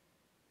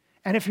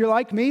 And if you're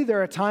like me,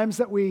 there are times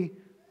that we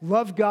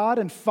love God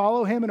and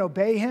follow him and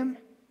obey him.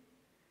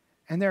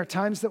 And there are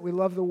times that we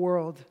love the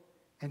world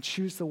and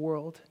choose the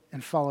world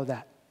and follow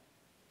that.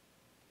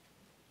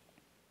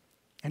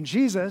 And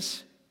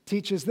Jesus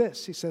teaches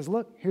this. He says,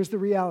 look, here's the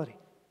reality.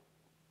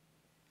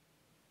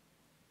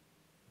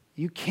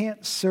 You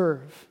can't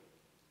serve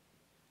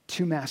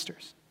two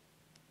masters.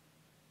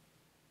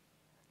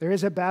 There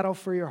is a battle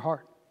for your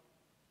heart.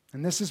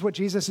 And this is what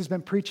Jesus has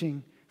been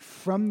preaching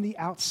from the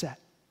outset.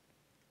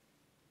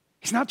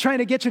 He's not trying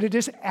to get you to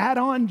just add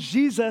on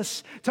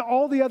Jesus to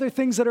all the other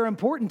things that are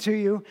important to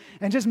you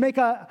and just make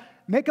a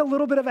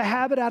little bit of a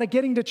habit out of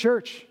getting to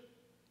church.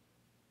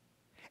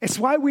 It's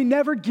why we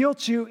never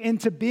guilt you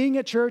into being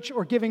at church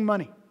or giving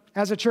money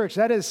as a church.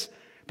 That is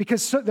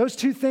because those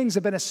two things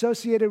have been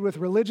associated with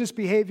religious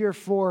behavior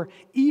for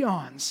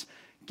eons.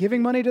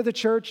 Giving money to the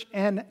church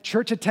and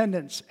church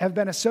attendance have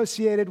been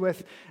associated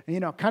with,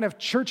 kind of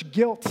church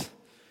guilt.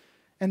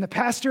 And the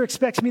pastor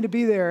expects me to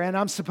be there, and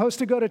I'm supposed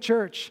to go to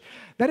church.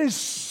 That is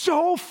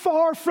so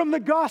far from the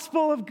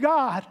gospel of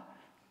God.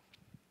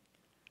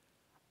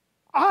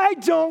 I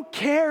don't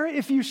care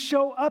if you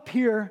show up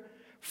here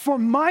for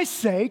my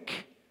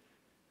sake.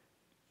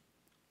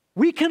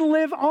 We can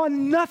live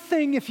on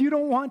nothing if you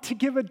don't want to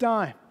give a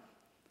dime.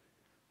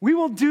 We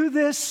will do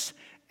this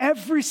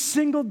every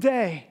single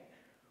day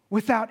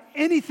without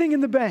anything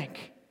in the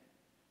bank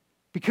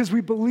because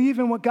we believe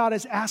in what God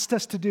has asked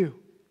us to do.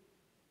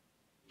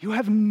 You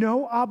have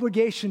no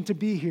obligation to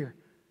be here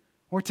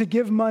or to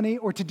give money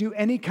or to do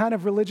any kind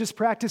of religious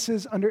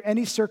practices under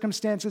any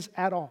circumstances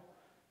at all.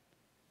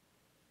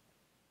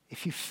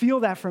 If you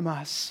feel that from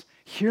us,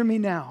 hear me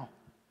now.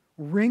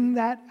 Wring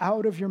that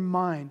out of your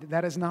mind.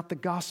 That is not the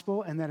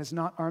gospel, and that is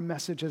not our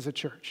message as a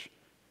church.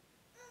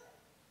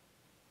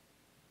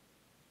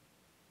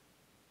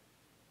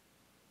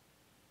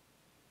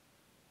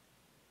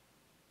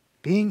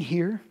 Being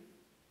here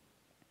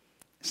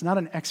is not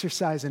an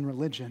exercise in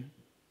religion,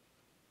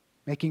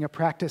 making a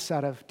practice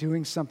out of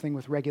doing something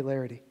with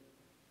regularity.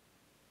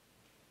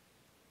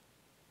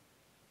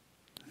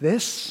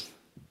 This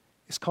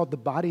is called the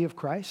body of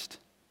Christ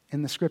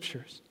in the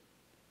Scriptures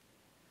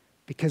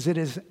because it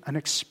is an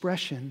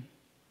expression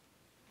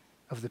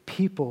of the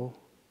people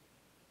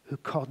who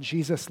call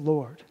Jesus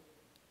Lord.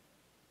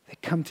 They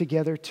come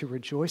together to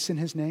rejoice in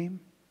His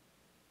name,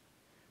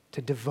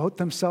 to devote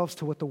themselves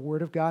to what the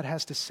Word of God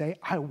has to say.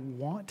 I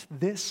want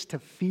this to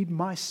feed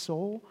my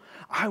soul.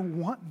 I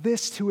want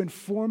this to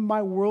inform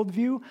my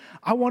worldview.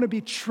 I want to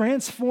be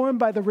transformed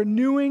by the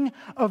renewing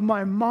of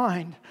my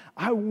mind.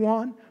 I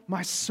want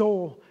my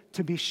soul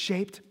to be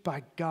shaped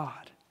by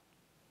God.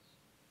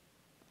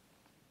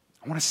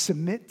 I want to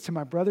submit to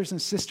my brothers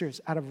and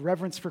sisters out of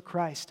reverence for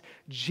Christ.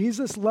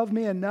 Jesus loved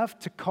me enough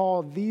to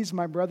call these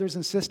my brothers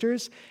and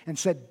sisters and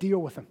said, deal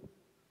with them.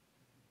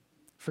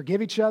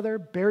 Forgive each other,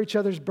 bear each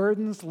other's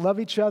burdens, love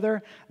each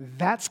other.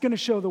 That's going to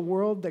show the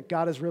world that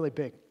God is really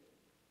big.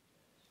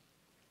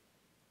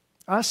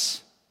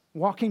 Us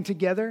walking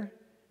together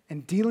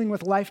and dealing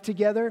with life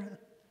together,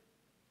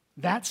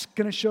 that's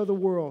going to show the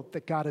world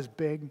that God is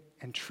big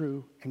and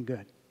true and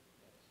good.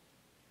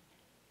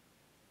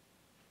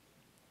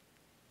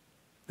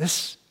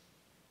 This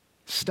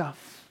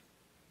stuff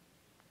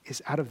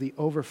is out of the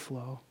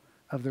overflow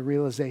of the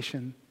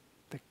realization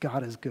that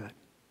God is good and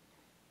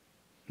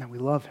that we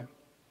love Him.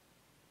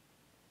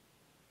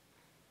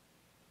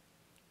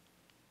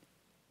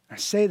 I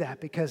say that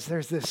because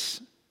there's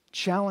this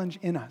challenge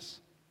in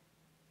us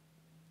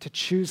to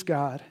choose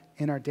God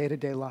in our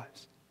day-to-day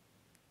lives.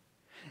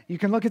 You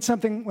can look at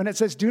something when it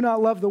says, do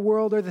not love the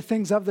world or the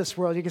things of this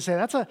world. You can say,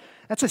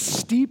 that's a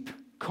steep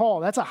call.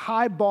 That's a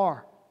high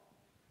bar.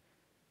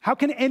 How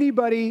can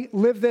anybody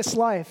live this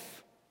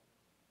life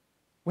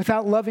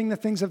without loving the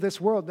things of this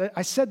world?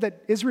 I said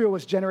that Israel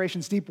was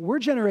generations deep. We're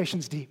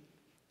generations deep.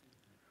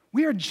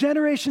 We are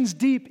generations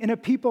deep in a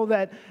people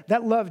that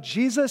love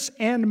Jesus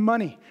and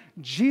money,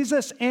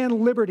 Jesus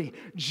and liberty,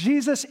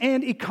 Jesus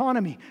and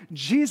economy,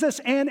 Jesus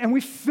and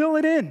we fill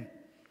it in.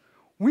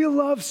 We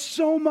love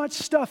so much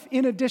stuff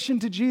in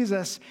addition to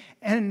Jesus,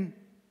 and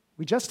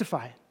we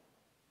justify it.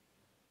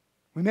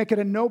 We make it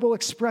a noble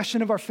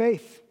expression of our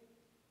faith.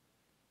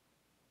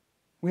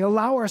 We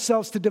allow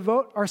ourselves to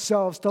devote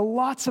ourselves to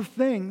lots of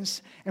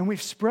things, and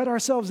we've spread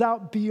ourselves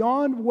out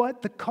beyond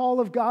what the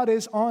call of God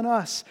is on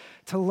us,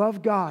 to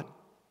love God.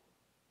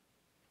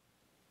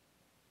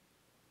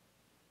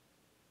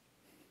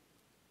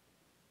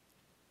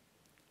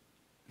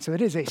 So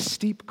it is a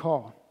steep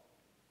call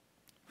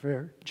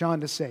for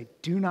John to say,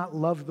 do not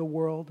love the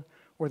world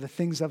or the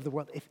things of the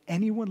world. If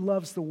anyone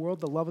loves the world,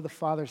 the love of the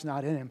Father is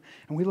not in him.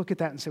 And we look at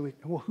that and say,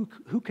 well,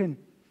 who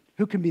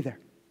can be there?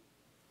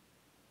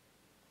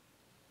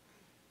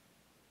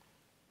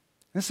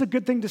 This is a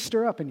good thing to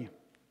stir up in you.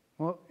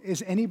 Well,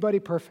 is anybody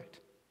perfect?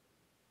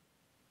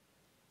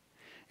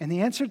 And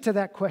the answer to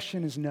that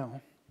question is no.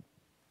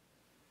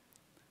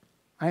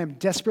 I am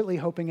desperately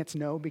hoping it's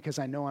no because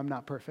I know I'm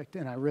not perfect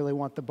and I really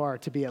want the bar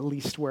to be at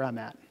least where I'm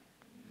at.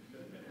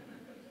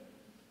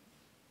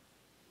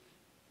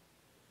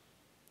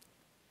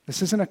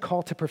 This isn't a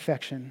call to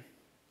perfection,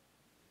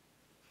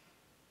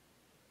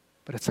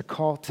 but it's a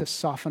call to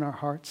soften our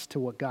hearts to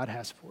what God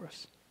has for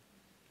us.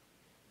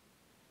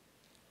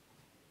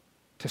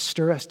 To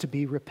stir us to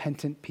be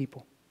repentant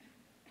people.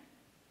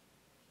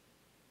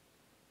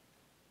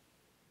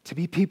 to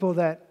be people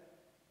that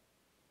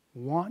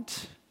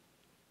want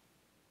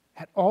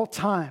at all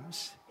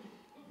times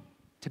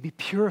to be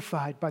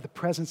purified by the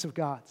presence of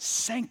God,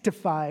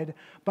 sanctified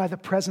by the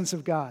presence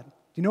of God. Do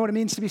you know what it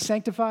means to be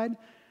sanctified?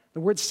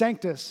 The word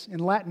sanctus in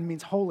Latin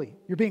means holy.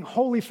 You're being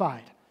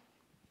holified.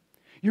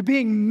 You're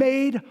being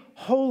made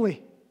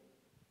holy.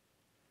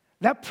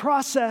 That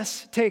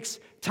process takes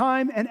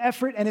time and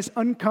effort and is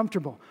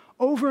uncomfortable.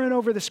 Over and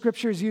over, the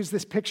scriptures use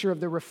this picture of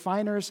the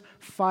refiner's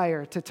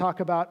fire to talk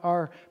about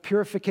our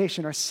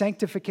purification, our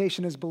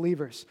sanctification as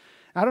believers.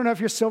 I don't know if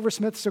you're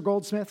silversmiths or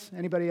goldsmiths.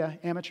 Anybody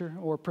amateur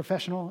or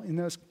professional in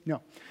those?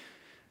 No.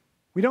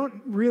 We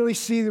don't really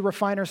see the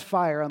refiner's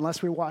fire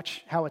unless we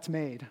watch how it's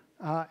made.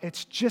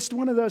 It's just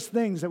one of those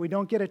things that we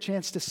don't get a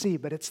chance to see,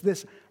 but it's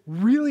this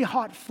really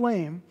hot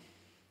flame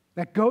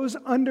that goes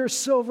under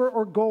silver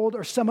or gold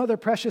or some other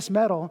precious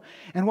metal.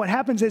 And what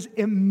happens is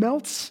it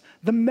melts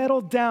the metal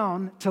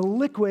down to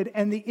liquid,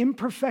 and the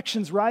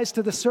imperfections rise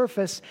to the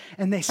surface,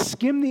 and they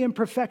skim the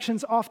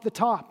imperfections off the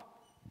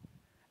top.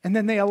 And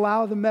then they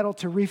allow the metal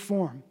to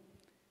reform.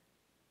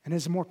 And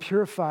is a more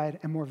purified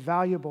and more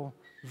valuable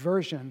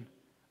version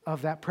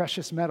of that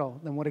precious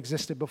metal than what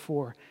existed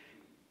before.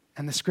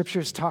 And the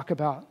scriptures talk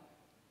about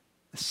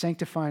the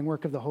sanctifying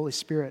work of the Holy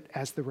Spirit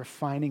as the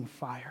refining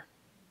fire.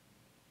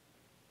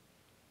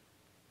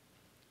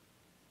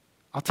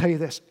 I'll tell you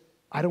this,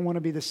 I don't want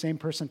to be the same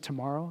person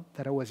tomorrow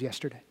that I was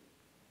yesterday.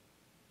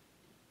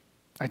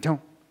 I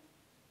don't.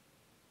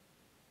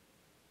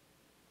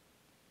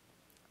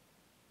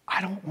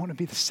 I don't want to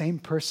be the same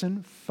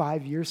person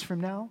 5 years from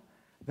now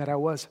that I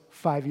was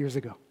 5 years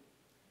ago.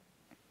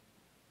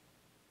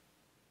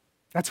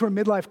 That's where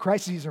midlife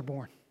crises are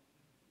born.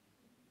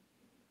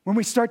 When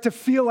we start to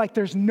feel like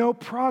there's no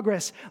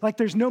progress, like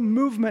there's no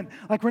movement,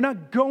 like we're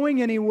not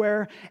going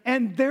anywhere,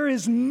 and there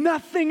is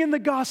nothing in the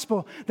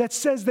gospel that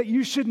says that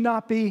you should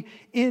not be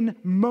in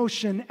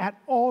motion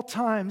at all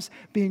times,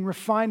 being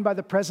refined by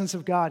the presence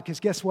of God. Because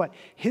guess what?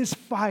 His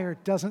fire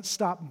doesn't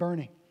stop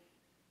burning.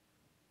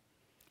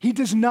 He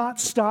does not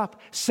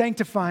stop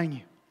sanctifying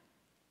you.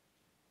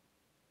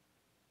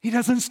 He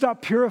doesn't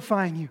stop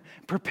purifying you,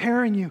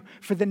 preparing you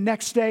for the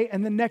next day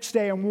and the next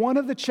day. And one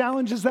of the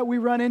challenges that we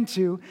run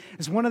into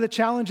is one of the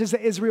challenges that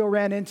Israel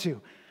ran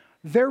into.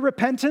 Their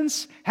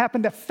repentance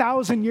happened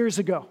 1,000 years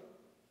ago.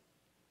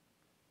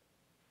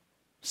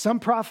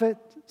 Some prophet,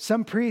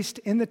 some priest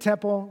in the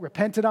temple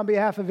repented on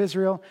behalf of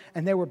Israel,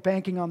 and they were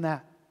banking on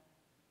that.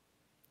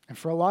 And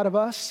for a lot of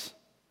us,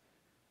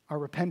 our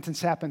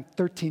repentance happened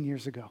 13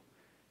 years ago,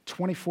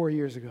 24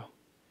 years ago,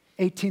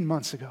 18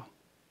 months ago.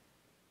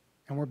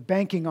 And we're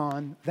banking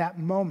on that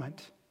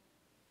moment.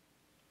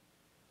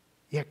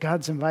 Yet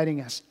God's inviting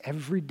us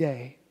every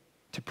day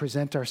to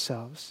present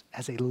ourselves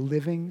as a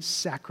living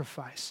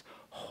sacrifice,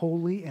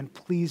 holy and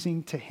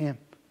pleasing to Him,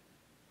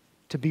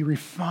 to be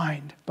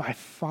refined by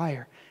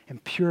fire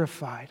and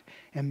purified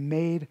and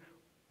made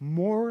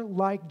more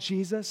like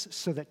Jesus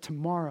so that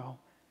tomorrow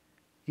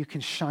you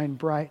can shine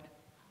bright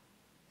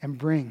and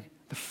bring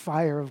the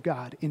fire of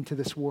God into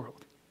this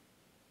world.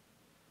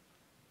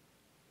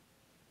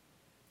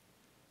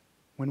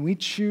 When we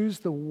choose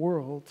the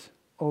world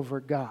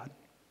over God,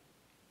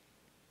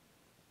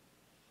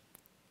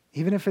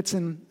 even if it's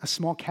in a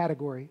small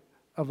category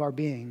of our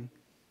being,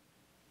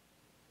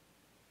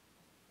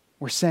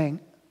 we're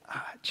saying,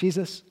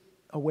 Jesus,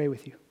 away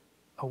with you,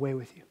 away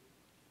with you.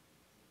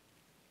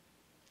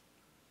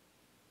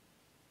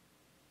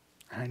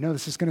 And I know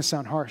this is going to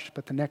sound harsh,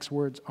 but the next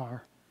words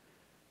are,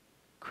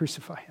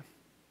 crucify him.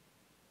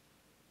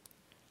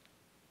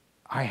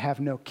 I have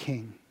no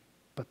king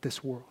but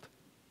this world.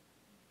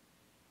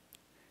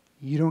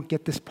 You don't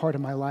get this part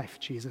of my life,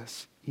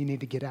 Jesus. You need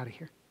to get out of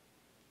here.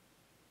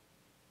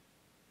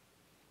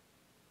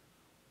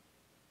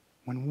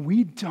 When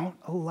we don't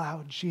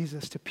allow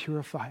Jesus to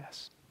purify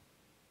us,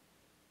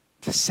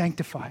 to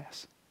sanctify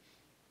us,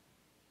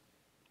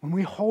 when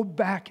we hold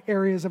back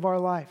areas of our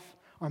life,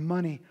 our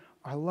money,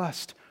 our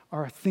lust,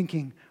 our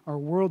thinking, our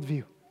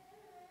worldview,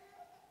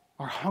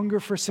 our hunger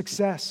for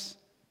success,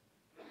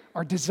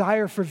 our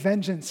desire for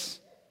vengeance,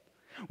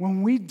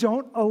 when we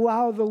don't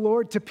allow the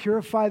Lord to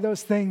purify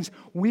those things,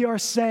 we are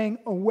saying,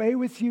 away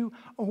with you,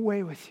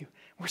 away with you.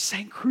 We're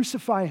saying,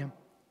 crucify him.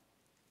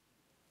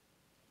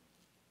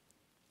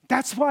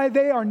 That's why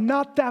they are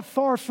not that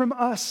far from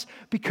us,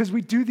 because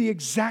we do the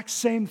exact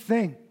same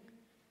thing.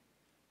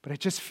 But it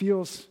just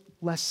feels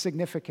less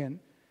significant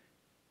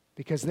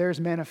because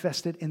theirs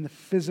manifested in the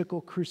physical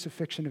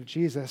crucifixion of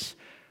Jesus,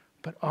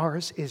 but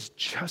ours is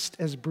just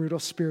as brutal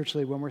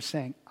spiritually when we're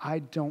saying, I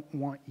don't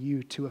want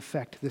you to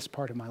affect this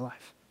part of my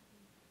life.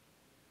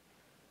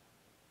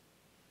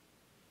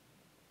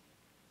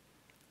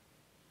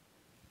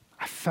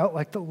 I felt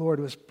like the Lord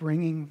was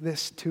bringing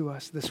this to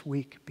us this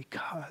week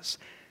because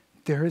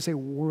there is a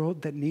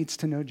world that needs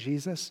to know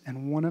Jesus,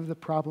 and one of the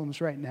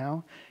problems right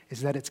now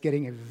is that it's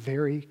getting a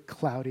very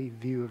cloudy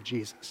view of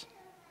Jesus.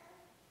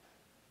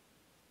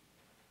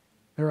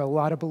 There are a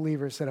lot of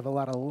believers that have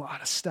allowed a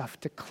lot of stuff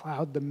to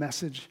cloud the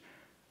message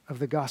of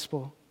the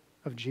gospel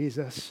of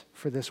Jesus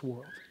for this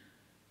world.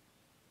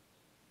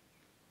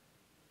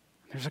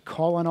 There's a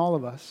call on all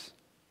of us.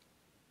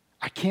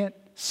 I can't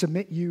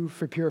submit you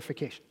for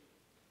purification.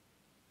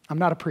 I'm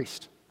not a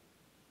priest.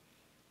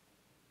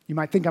 You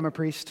might think I'm a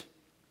priest.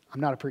 I'm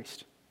not a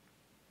priest.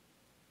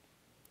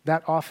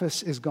 That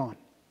office is gone.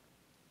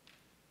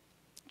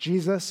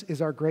 Jesus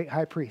is our great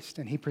high priest,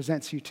 and he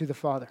presents you to the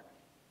Father.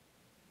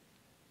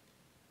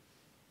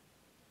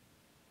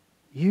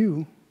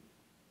 You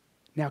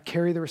now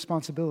carry the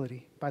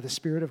responsibility by the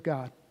Spirit of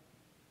God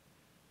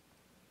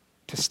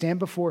to stand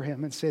before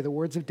him and say the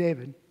words of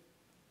David,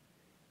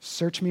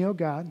 "Search me, O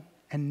God,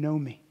 and know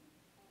me.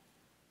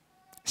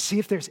 See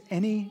if there's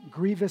any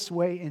grievous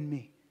way in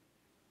me,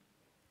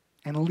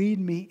 and lead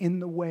me in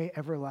the way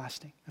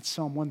everlasting." That's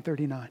Psalm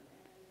 139.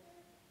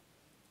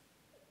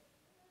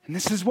 And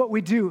this is what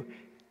we do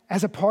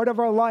as a part of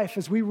our life,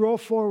 as we roll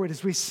forward,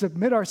 as we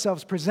submit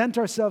ourselves, present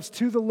ourselves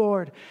to the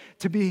Lord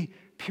to be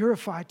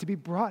purified, to be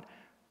brought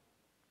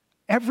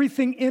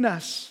everything in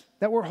us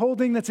that we're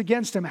holding that's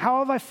against him. How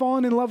have I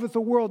fallen in love with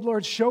the world?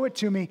 Lord, show it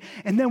to me.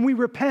 And then we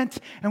repent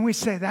and we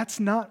say, that's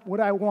not what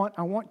I want.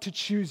 I want to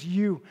choose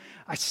you.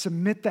 I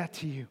submit that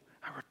to you.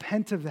 I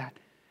repent of that.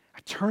 I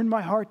turn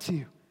my heart to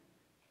you.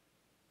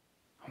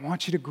 I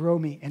want you to grow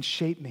me and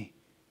shape me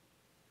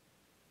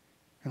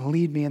and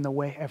lead me in the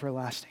way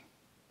everlasting.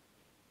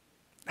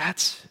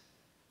 That's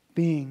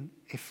being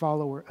a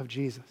follower of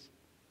Jesus.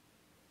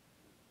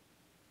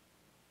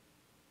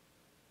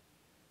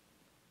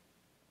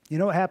 You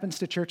know what happens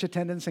to church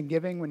attendance and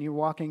giving when you're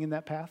walking in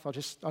that path? I'll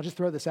just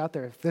throw this out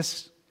there. If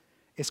this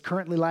is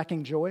currently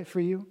lacking joy for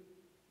you,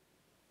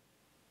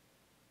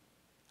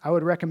 I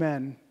would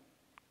recommend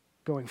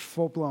going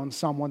full-blown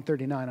Psalm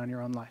 139 on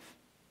your own life.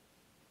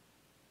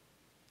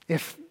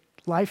 If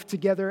life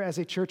together as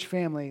a church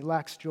family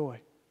lacks joy,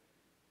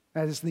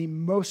 that is the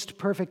most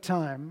perfect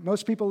time.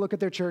 Most people look at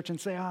their church and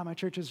say, my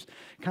church is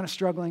kind of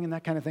struggling and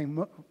that kind of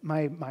thing.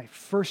 My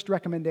first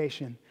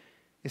recommendation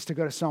is to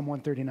go to Psalm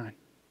 139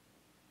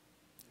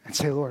 and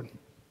say, Lord,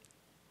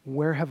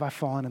 where have I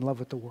fallen in love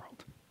with the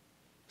world?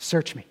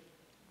 Search me.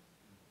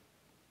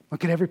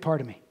 Look at every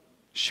part of me.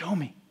 Show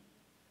me.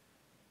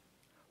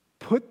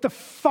 Put the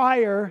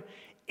fire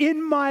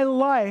in my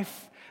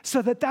life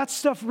so that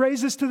stuff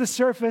raises to the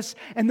surface.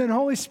 And then,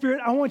 Holy Spirit,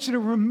 I want you to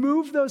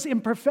remove those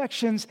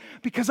imperfections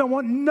because I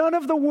want none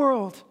of the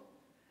world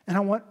and I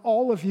want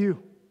all of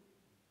you.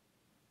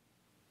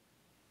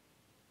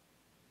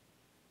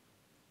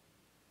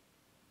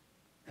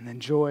 And then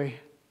joy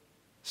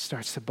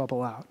starts to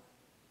bubble out.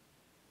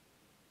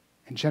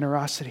 And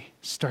generosity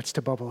starts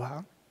to bubble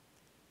out.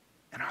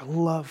 And our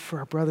love for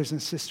our brothers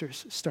and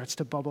sisters starts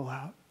to bubble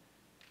out.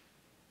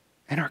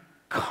 And our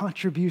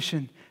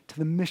contribution to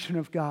the mission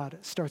of God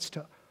starts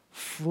to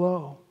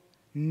flow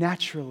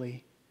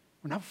naturally.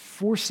 We're not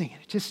forcing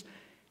it. Just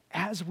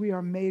as we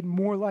are made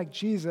more like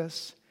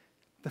Jesus,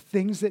 the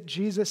things that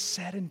Jesus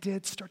said and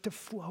did start to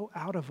flow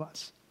out of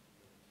us.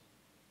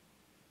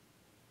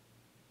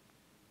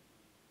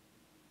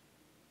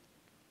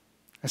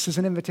 This is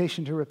an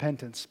invitation to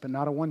repentance, but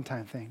not a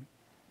one-time thing.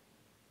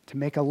 To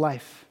make a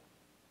life.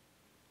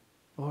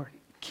 Lord,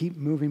 keep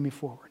moving me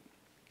forward.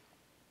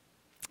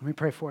 Let me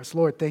pray for us.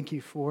 Lord, thank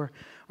you for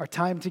our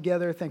time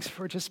together. Thanks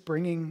for just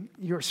bringing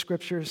your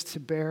scriptures to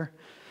bear.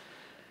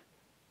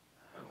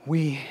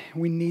 We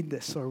need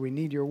this, Lord. We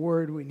need your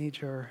word. We need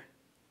your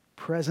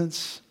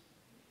presence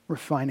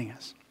refining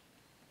us.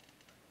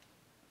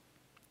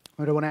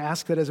 Lord, I want to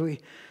ask that as we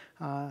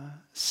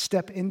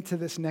step into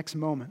this next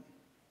moment,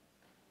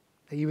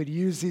 that you would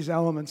use these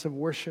elements of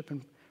worship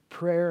and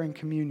prayer and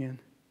communion,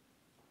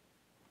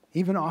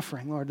 even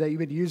offering, Lord, that you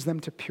would use them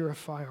to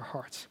purify our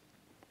hearts.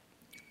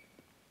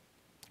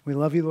 We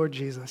love you, Lord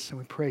Jesus, and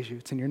we praise you.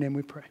 It's in your name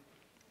we pray.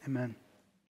 Amen.